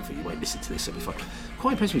 Hopefully you won't listen to this, it'll be fine.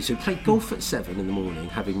 Quite impressed with him. So he played golf at 7 in the morning,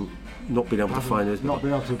 having not been able to find us.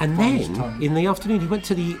 And then, in the afternoon, he went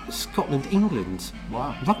to the Scotland-England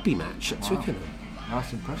rugby match at Twickenham.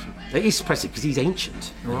 That's impressive. It is impressive because he's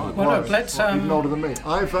ancient. Right. Well, look, let's... Even older than me.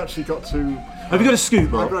 I've actually got to... Have you got a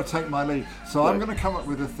scoop, Mark? I've got to take my lead. So I'm going to come up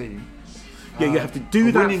with a theme. Yeah, you have to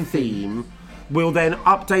do that theme. We'll then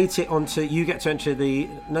update it onto. You get to enter the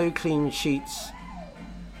No Clean Sheets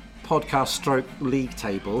podcast / league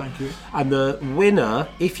table. Thank you. And the winner,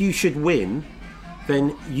 if you should win,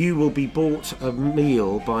 then you will be bought a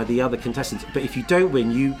meal by the other contestants. But if you don't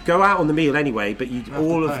win, you go out on the meal anyway. But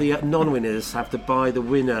all of the non-winners have to buy the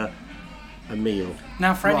winner a meal.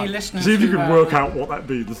 Now, for any listeners, see if you can work out what that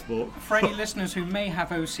means. For any listeners who may have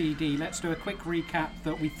OCD, let's do a quick recap.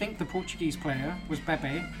 That we think the Portuguese player was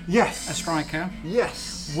Bebe. Yes. A striker.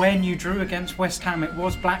 Yes. When you drew against West Ham, it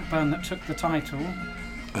was Blackburn that took the title.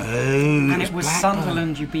 Oh, and it was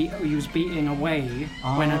Sunderland you was beating away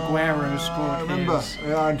when Aguero scored. I remember. His.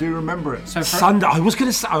 Yeah, I do remember it. So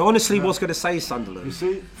I honestly was going to say Sunderland. You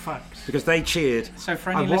see, facts. Because they cheered. So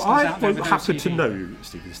for any and listeners what out there with I happen OCD, to know,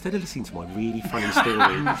 Steve, instead of listening to my really funny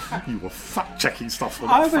story, you were fact-checking stuff on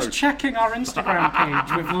I the was phone. checking our Instagram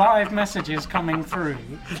page with live messages coming through,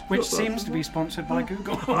 which seems to be sponsored by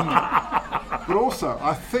Google. But also,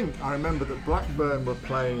 I think I remember that Blackburn were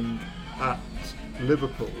playing at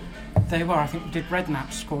Liverpool. They were. I think did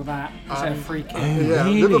Redknapp score that? Was it a free kick? Yeah,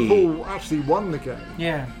 really? Liverpool actually won the game.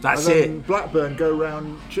 Yeah. That's and then it. Blackburn go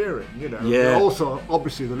round cheering, Yeah. Also,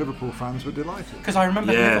 obviously, the Liverpool fans were delighted. Because I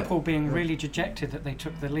remember Liverpool being really dejected that they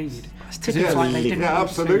took the lead. Because it was like they didn't want to.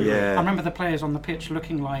 absolutely. Yeah. I remember the players on the pitch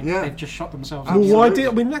looking like they've just shot themselves. Well, Absolutely. why did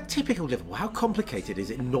I mean that typical Liverpool? How complicated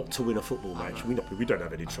is it not to win a football match? We don't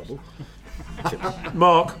have any trouble.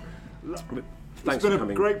 Mark, Thanks It's been for a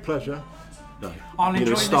coming. great pleasure. No. I'll You're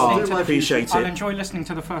enjoy a star. listening to Appreciate I'll it. enjoy listening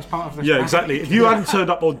to the first part of this. Yeah, back. exactly. If you hadn't turned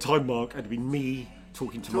up on time, Mark, it'd be me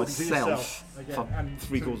talking to Talking to myself yourself again, for and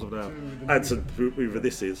 3/4 of an hour. to the And to whoever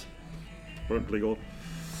this is. Rambling on.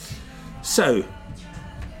 So,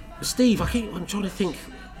 Steve, I'm trying to think.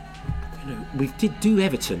 You know, we did do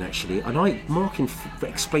Everton actually, and Mark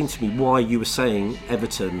explained to me why you were saying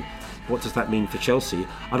Everton. What does that mean for Chelsea?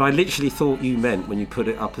 And I literally thought you meant when you put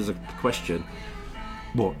it up as a question.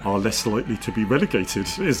 What, are less likely to be relegated,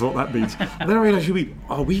 is what that means. And then I realised you mean,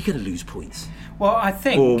 are we going to lose points? Well, I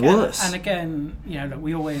think, Or worse. and again, look,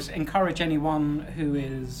 we always encourage anyone who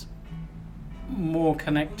is more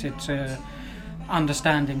connected to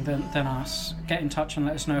understanding than us, get in touch and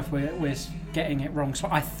let us know if we're getting it wrong. So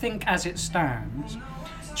I think as it stands,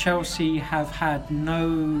 Chelsea have had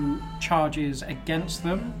no charges against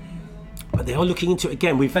them. But they are looking into it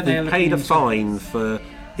again. We've But they are paid looking a into fine for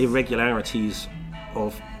irregularities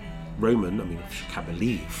of Roman. I mean, I can't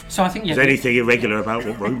believe So I think there's anything irregular about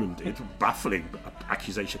what Roman did. Baffling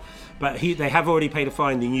accusation. But they have already paid a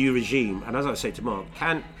fine, the new regime. And as I say to Mark,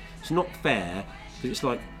 it's not fair, because it's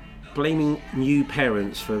like blaming new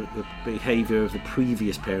parents for the behaviour of the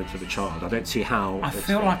previous parents of a child. I don't see how. I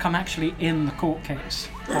feel fair. like I'm actually in the court case,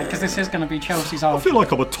 because this is going to be Chelsea's I argument. feel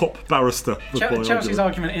like I'm a top barrister. with my Chelsea's argument.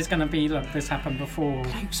 argument is going to be, look, this happened before.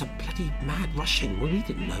 Blokes are bloody mad Russian. Well, we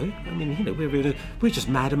didn't know. I mean, we're just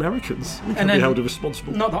mad Americans. We can And be then- held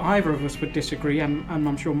responsible. Not that either of us would disagree, and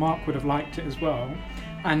I'm sure Mark would have liked it as well.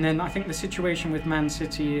 And then I think the situation with Man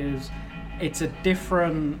City is it's a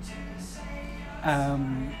different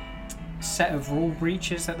set of rule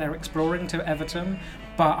breaches that they're exploring to Everton.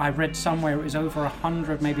 But I read somewhere it was over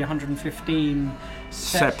 100, maybe 115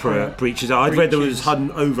 separate breaches. I'd read there was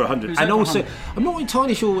over 100. It was And over also, 100. I'm not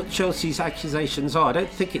entirely sure what Chelsea's accusations are. I don't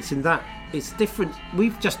think it's in that. It's different.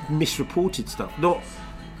 We've just misreported stuff. Not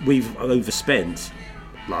we've overspent.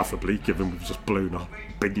 Laughably, given we've just blown $1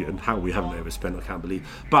 billion. How we haven't overspent, I can't believe.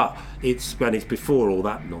 But it's when it's before all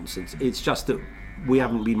that nonsense. It's just that we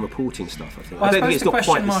haven't been reporting stuff, I think. Well, I I don't think suppose it's the got quite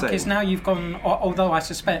question, the Mark, same. is now you've gone, although I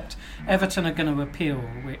suspect Everton are going to appeal,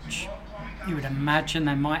 which you would imagine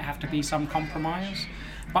there might have to be some compromise.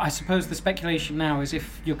 But I suppose the speculation now is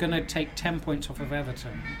if you're going to take 10 points off of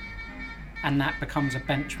Everton and that becomes a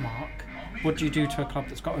benchmark, what do you do to a club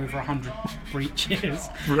that's got over 100 breaches?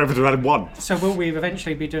 Everton had one. So will we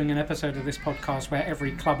eventually be doing an episode of this podcast where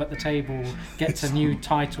every club at the table gets a new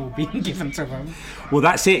title being given to them? Well,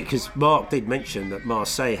 that's it, because Mark did mention that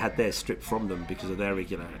Marseille had theirs stripped from them because of their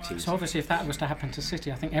irregularities. So obviously if that was to happen to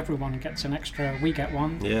City, I think everyone gets an extra, we get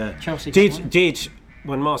one, Yeah. Chelsea get one. Did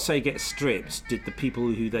when Marseille gets stripped, did the people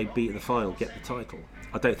who they beat in the final get the title?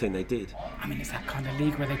 I don't think they did. I mean, it's that kind of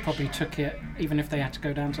league where they probably took it, even if they had to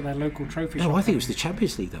go down to their local trophy shop. No, I think it was the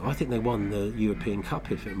Champions League, though. I think they won the European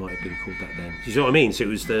Cup, if it might have been called that then. Do you know what I mean? So it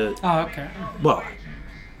was the... Oh, okay. Well,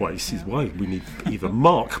 Well, this is why we need either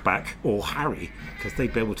Mark back. or Harry, because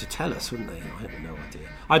they'd be able to tell us, wouldn't they? I have no idea.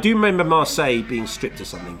 I do remember Marseille being stripped of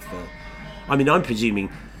something for... I mean, I'm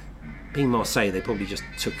presuming... Being Marseille, they probably just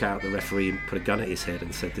took out the referee and put a gun at his head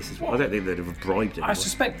and said, "This is." I don't think they'd have bribed him. I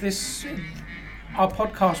suspect our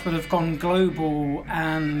podcast would have gone global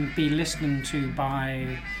and be listened to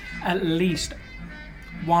by at least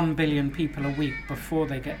 1 billion people a week before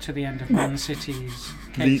they get to the end of Man City's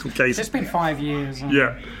case. Legal case. It's been 5 years. And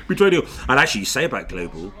Yeah. We try to. And actually, you say about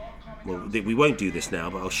global. Well, we won't do this now,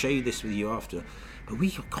 but I'll show you this with you after. But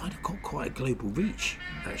we kind of got quite a global reach.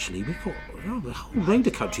 Actually, we've got a whole load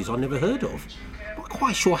of countries I never heard of. Not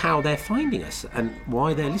quite sure how they're finding us and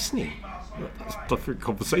why they're listening. That's a different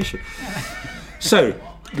conversation. So,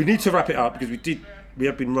 We need to wrap it up because we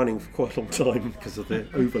have been running for quite a long time because of the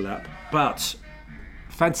overlap. but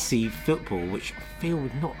fantasy football, which I feel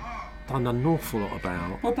we've not done an awful lot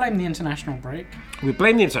about. We'll blame the international break. We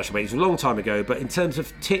blame the international break. It was a long time ago, but in terms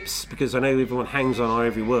of tips, because I know everyone hangs on our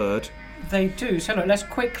every word. They do. So look, let's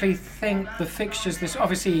quickly think the fixtures. This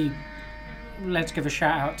obviously, let's give a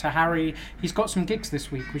shout out to Harry. He's got some gigs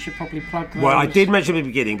this week. We should probably plug those. Well, I did mention at the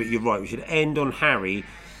beginning, but you're right. We should end on Harry.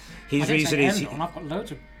 His I didn't reason say is end on. I've got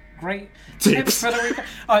loads of great Tips. tips for the week.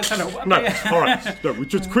 All right, so look, No, all right. No, we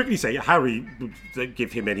just quickly say Harry. Don't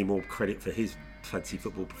give him any more credit for his fantasy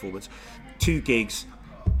football performance. 2 gigs.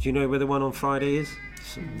 Do you know where the one on Friday is?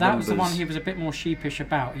 Some that was the numbers. one he was a bit more sheepish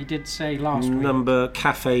about. He did say last week. Number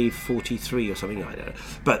Cafe 43 or something. I don't know.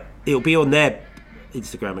 But it'll be on their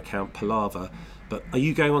Instagram account, Palaver. But are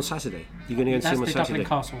you going on Saturday? You're going to go and see That's him on the Saturday? Dublin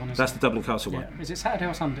Castle one, isn't That's it? the Dublin Castle one. Yeah. Is it Saturday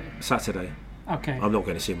or Sunday? Saturday. Okay. I'm not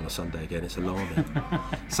going to see him on a Sunday again. It's alarming.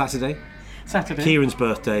 Saturday. Saturday. Kieran's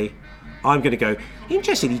birthday. I'm going to go.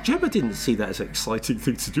 Interestingly, Gemma didn't see that as an exciting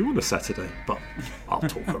thing to do on a Saturday, but I'll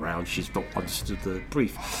talk her around. She's not understood the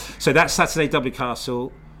brief. So that's Saturday, Dublin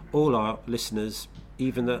Castle. All our listeners,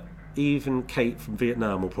 even Kate from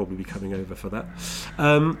Vietnam will probably be coming over for that.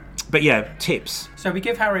 But yeah, tips. So we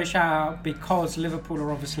give Harry a shout out because Liverpool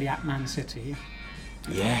are obviously at Man City.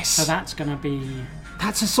 Yes. So that's going to be...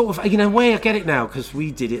 That's a sort of, way I get it now, because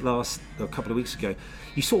we did it a couple of weeks ago.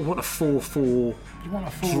 You sort of want a 4-4 You want a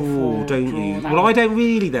 4-4 draw, don't you? draw, Well, I don't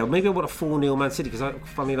really, though. Maybe I want a 4-0 Man City, because I,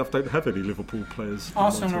 funnily enough, don't have any Liverpool players.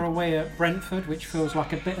 Arsenal are away at Brentford, which feels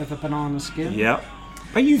like a bit of a banana skin. Yeah.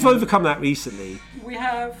 But you've overcome that recently. We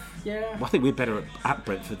have, yeah. Well, I think we're better at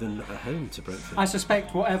Brentford than at home to Brentford. I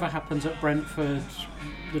suspect whatever happens at Brentford,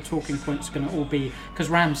 the talking points are going to all be because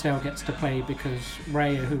Ramsdale gets to play because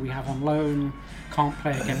Raya, who we have on loan, can't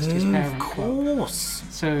play against his parent club. Of course.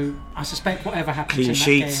 So I suspect whatever happens Clean in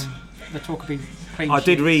sheets. that game, the talk will be clean I sheets.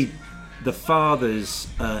 did read the father's,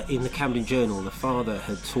 in the Camden Journal, the father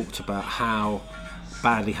had talked about how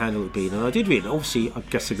badly handled it had been, and I did read it. Obviously, I'm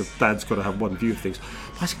guessing the dad's got to have one view of things,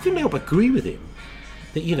 but I couldn't help but agree with him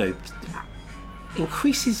that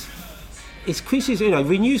increases,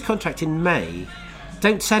 renews contract in May.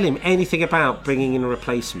 Don't tell him anything about bringing in a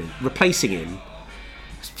replacing him.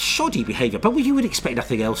 Shoddy behaviour, but you would expect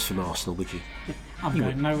nothing else from Arsenal, would you? I'm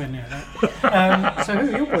going nowhere near that. So who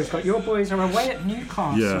have your boys got? Your boys are away at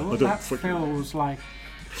Newcastle. Yeah, that feels like...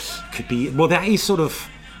 Could be. Well, that is sort of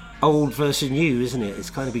old versus new, isn't it?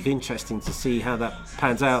 It's kind of be interesting to see how that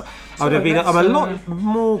pans out. I'm a lot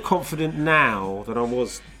more confident now than I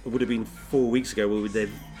would have been 4 weeks ago, where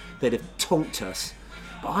they'd have tonked us.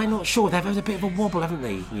 But I'm not sure. They've had a bit of a wobble, haven't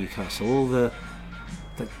they, Newcastle? All the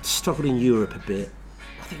struggled in Europe a bit.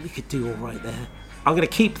 I think we could do all right there. I'm going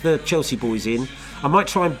to keep the Chelsea boys in. I might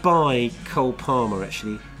try and buy Cole Palmer,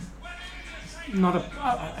 actually.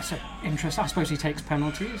 That's an interest. I suppose he takes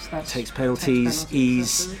penalties. Takes penalties.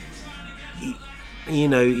 He's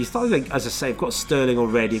like, as I say, I've got Sterling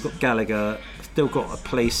already. I've got Gallagher. I've still got a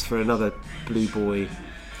place for another blue boy.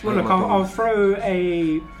 Well, look, I'll throw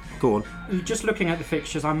a... Go on. Just looking at the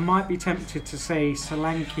fixtures, I might be tempted to say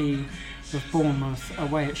Solanke with Bournemouth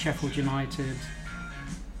away at Sheffield United.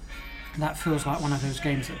 That feels like one of those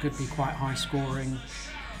games that could be quite high scoring.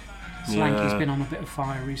 Solanke's been on a bit of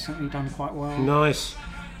fire recently, done quite well. Nice.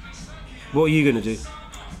 What are you going to do?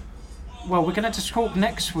 Well, we're going to talk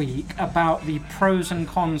next week about the pros and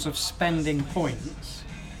cons of spending points.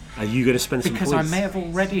 Are you going to spend some points? Because I may have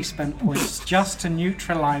already spent points just to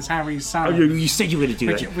neutralise Harry's Salah. Oh, you said you were going to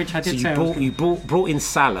do that. Which I did so say. You brought in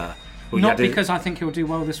Salah. Not because I think he'll do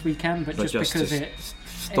well this weekend, but just because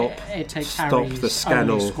it takes Harry's the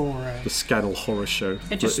scandal, only scorer. The scandal horror show.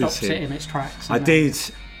 It just stops it in its tracks. I did.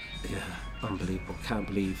 Yeah, unbelievable. Can't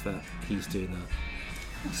believe that he's doing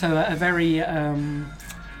that. So a very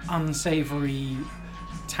unsavoury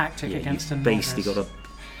tactic against a novice. Basically got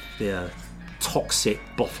a toxic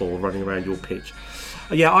bottle running around your pitch.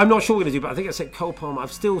 Yeah, I'm not sure what we're going to do, but I think I said Cole Palmer. I'm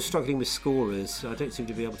still struggling with scorers. I don't seem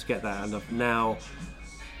to be able to get that. And now,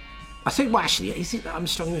 I think, well, actually, is it that I'm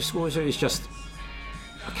struggling with scorers, or it's just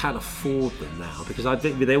I can't afford them now, because I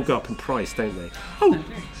think they all go up in price, don't they? Oh,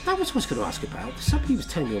 that was what I was going to ask about. Somebody was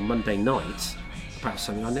telling me on Monday night about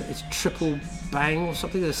something. I know it's triple bang or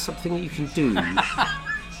something. There's something that you can do.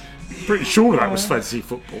 Pretty sure that was fantasy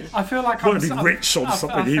football. I feel like I'm rich on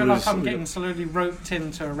something. I feel like I'm getting slowly roped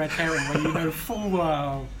into a red herring where you know full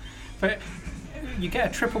well. But you get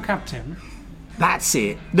a triple captain. That's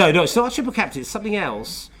it. No, it's not a triple captain. It's something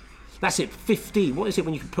else. That's it. 50. What is it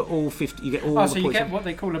when you can put all 50? You get all. Oh, the so you points get what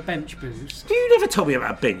they call a bench boost. You never told me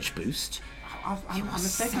about a bench boost. I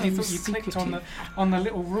mistakenly thought you clicked on the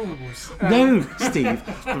little rules. No, Steve.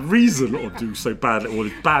 The reason I do so badly, or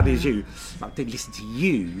as badly as you, I did listen to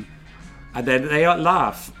you, and then they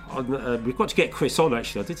laugh. We've got to get Chris on.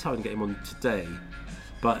 Actually, I did try and get him on today,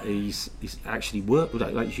 but he's actually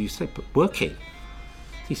like you said, working.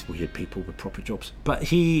 These weird people with proper jobs. But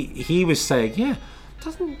he was saying, yeah.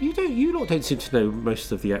 You lot don't seem to know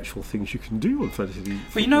most of the actual things you can do on fantasy football.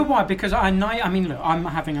 Well, you know why? Because look, I'm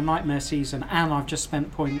having a nightmare season, and I've just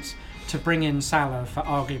spent points to bring in Salah for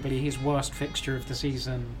arguably his worst fixture of the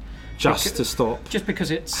season. Just because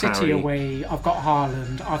it's City Harry away. I've got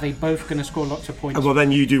Haaland. Are they both going to score lots of points? Well,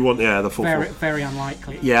 then you do want the 4-4. Very, very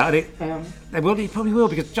unlikely. Yeah, and they probably will,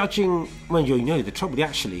 because judging, the trouble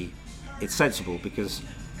actually, it's sensible, because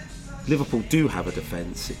Liverpool do have a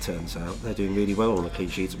defence, it turns out. They're doing really well on the clean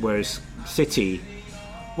sheets, whereas City,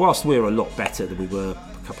 whilst we're a lot better than we were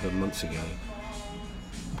a couple of months ago,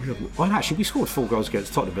 we scored 4 goals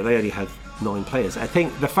against Tottenham, but they only had 9 players. I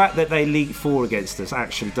think the fact that they leaked 4 against us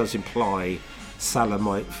actually does imply Salah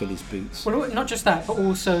might fill his boots. Well, not just that, but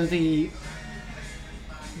also the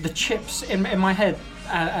chips in my head,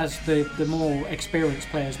 as the more experienced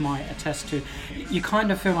players might attest to. You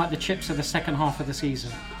kind of feel like the chips are the second half of the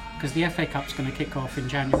season, because the FA Cup's going to kick off in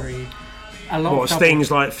January.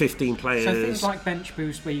 Things like 15 players. So things like bench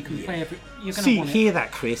boost, where you can play you're going to want hear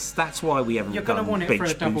that, Chris? That's why we haven't. You're going to want it for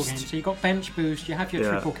a double boost. game. So you've got bench boost. You have your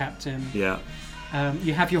triple captain. Yeah.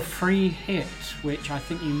 You have your free hit, which I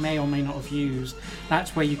think you may or may not have used.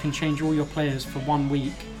 That's where you can change all your players for 1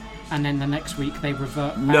 week, and then the next week they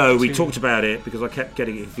revert back. No, we talked about it because I kept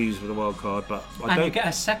getting it confused with the wild card, but you get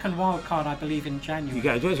a second wild card, I believe, in January. You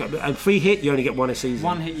get a free hit. You only get one a season.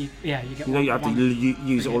 One hit, you get. You have to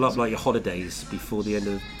use it all up like your holidays before the end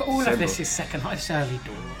of. But all December. of this is second. It's early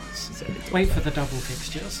doors. Wait for the double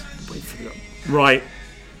fixtures. Right.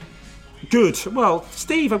 Good. Well,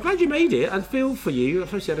 Steve, I'm glad you made it, and feel for you. I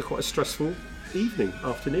suppose you had quite a stressful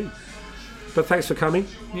afternoon. But thanks for coming.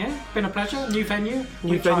 Yeah, been a pleasure. New venue.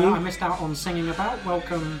 I missed out on singing about.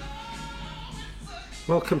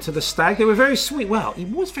 Welcome to the Stag. They were very sweet. Well, it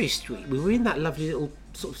was very sweet. We were in that lovely little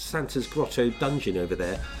sort of Santa's Grotto dungeon over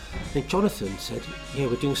there. And Jonathan said, yeah,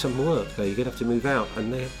 we're doing some work though. You're going to have to move out.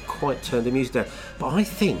 And they quite turned the music down. But I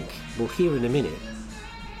think, we'll hear in a minute,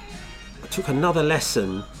 I took another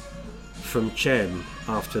lesson from Jem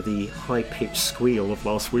after the high-pitched squeal of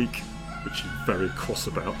last week, which she's very cross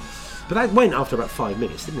about. But that went after about 5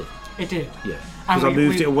 minutes, didn't it? It did. Yeah. Because I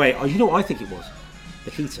moved it away. Oh, you know what I think it was?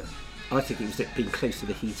 The heater. I think it was being close to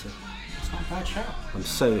the heater. It's not a bad shout. I'm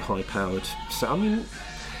so high-powered. So, I mean,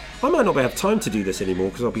 I might not have time to do this anymore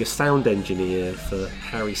because I'll be a sound engineer for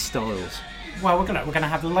Harry Styles. Well, we're gonna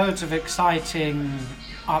have loads of exciting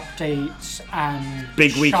updates and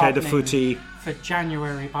big weekend of footy for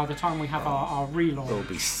January. By the time we have our relaunch, it'll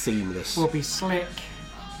be seamless. We'll be slick.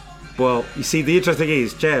 Well, you see, the interesting thing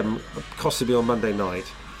is, Jem accosted me on Monday night.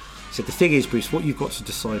 Said, the thing is, Bruce, what you've got to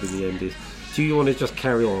decide in the end is, do you want to just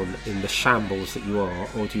carry on in the shambles that you are,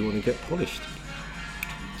 or do you want to get polished?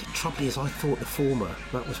 The trouble is, I thought the former.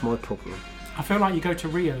 That was my problem. I feel like you go to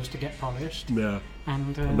Rio's to get polished. Yeah.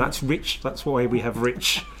 And that's Rich. That's why we have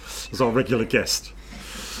Rich as our regular guest.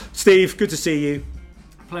 Steve, good to see you.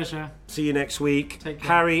 Pleasure. See you next week. Take care.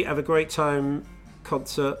 Harry, have a great time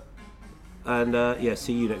concert. And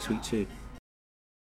see you next week too.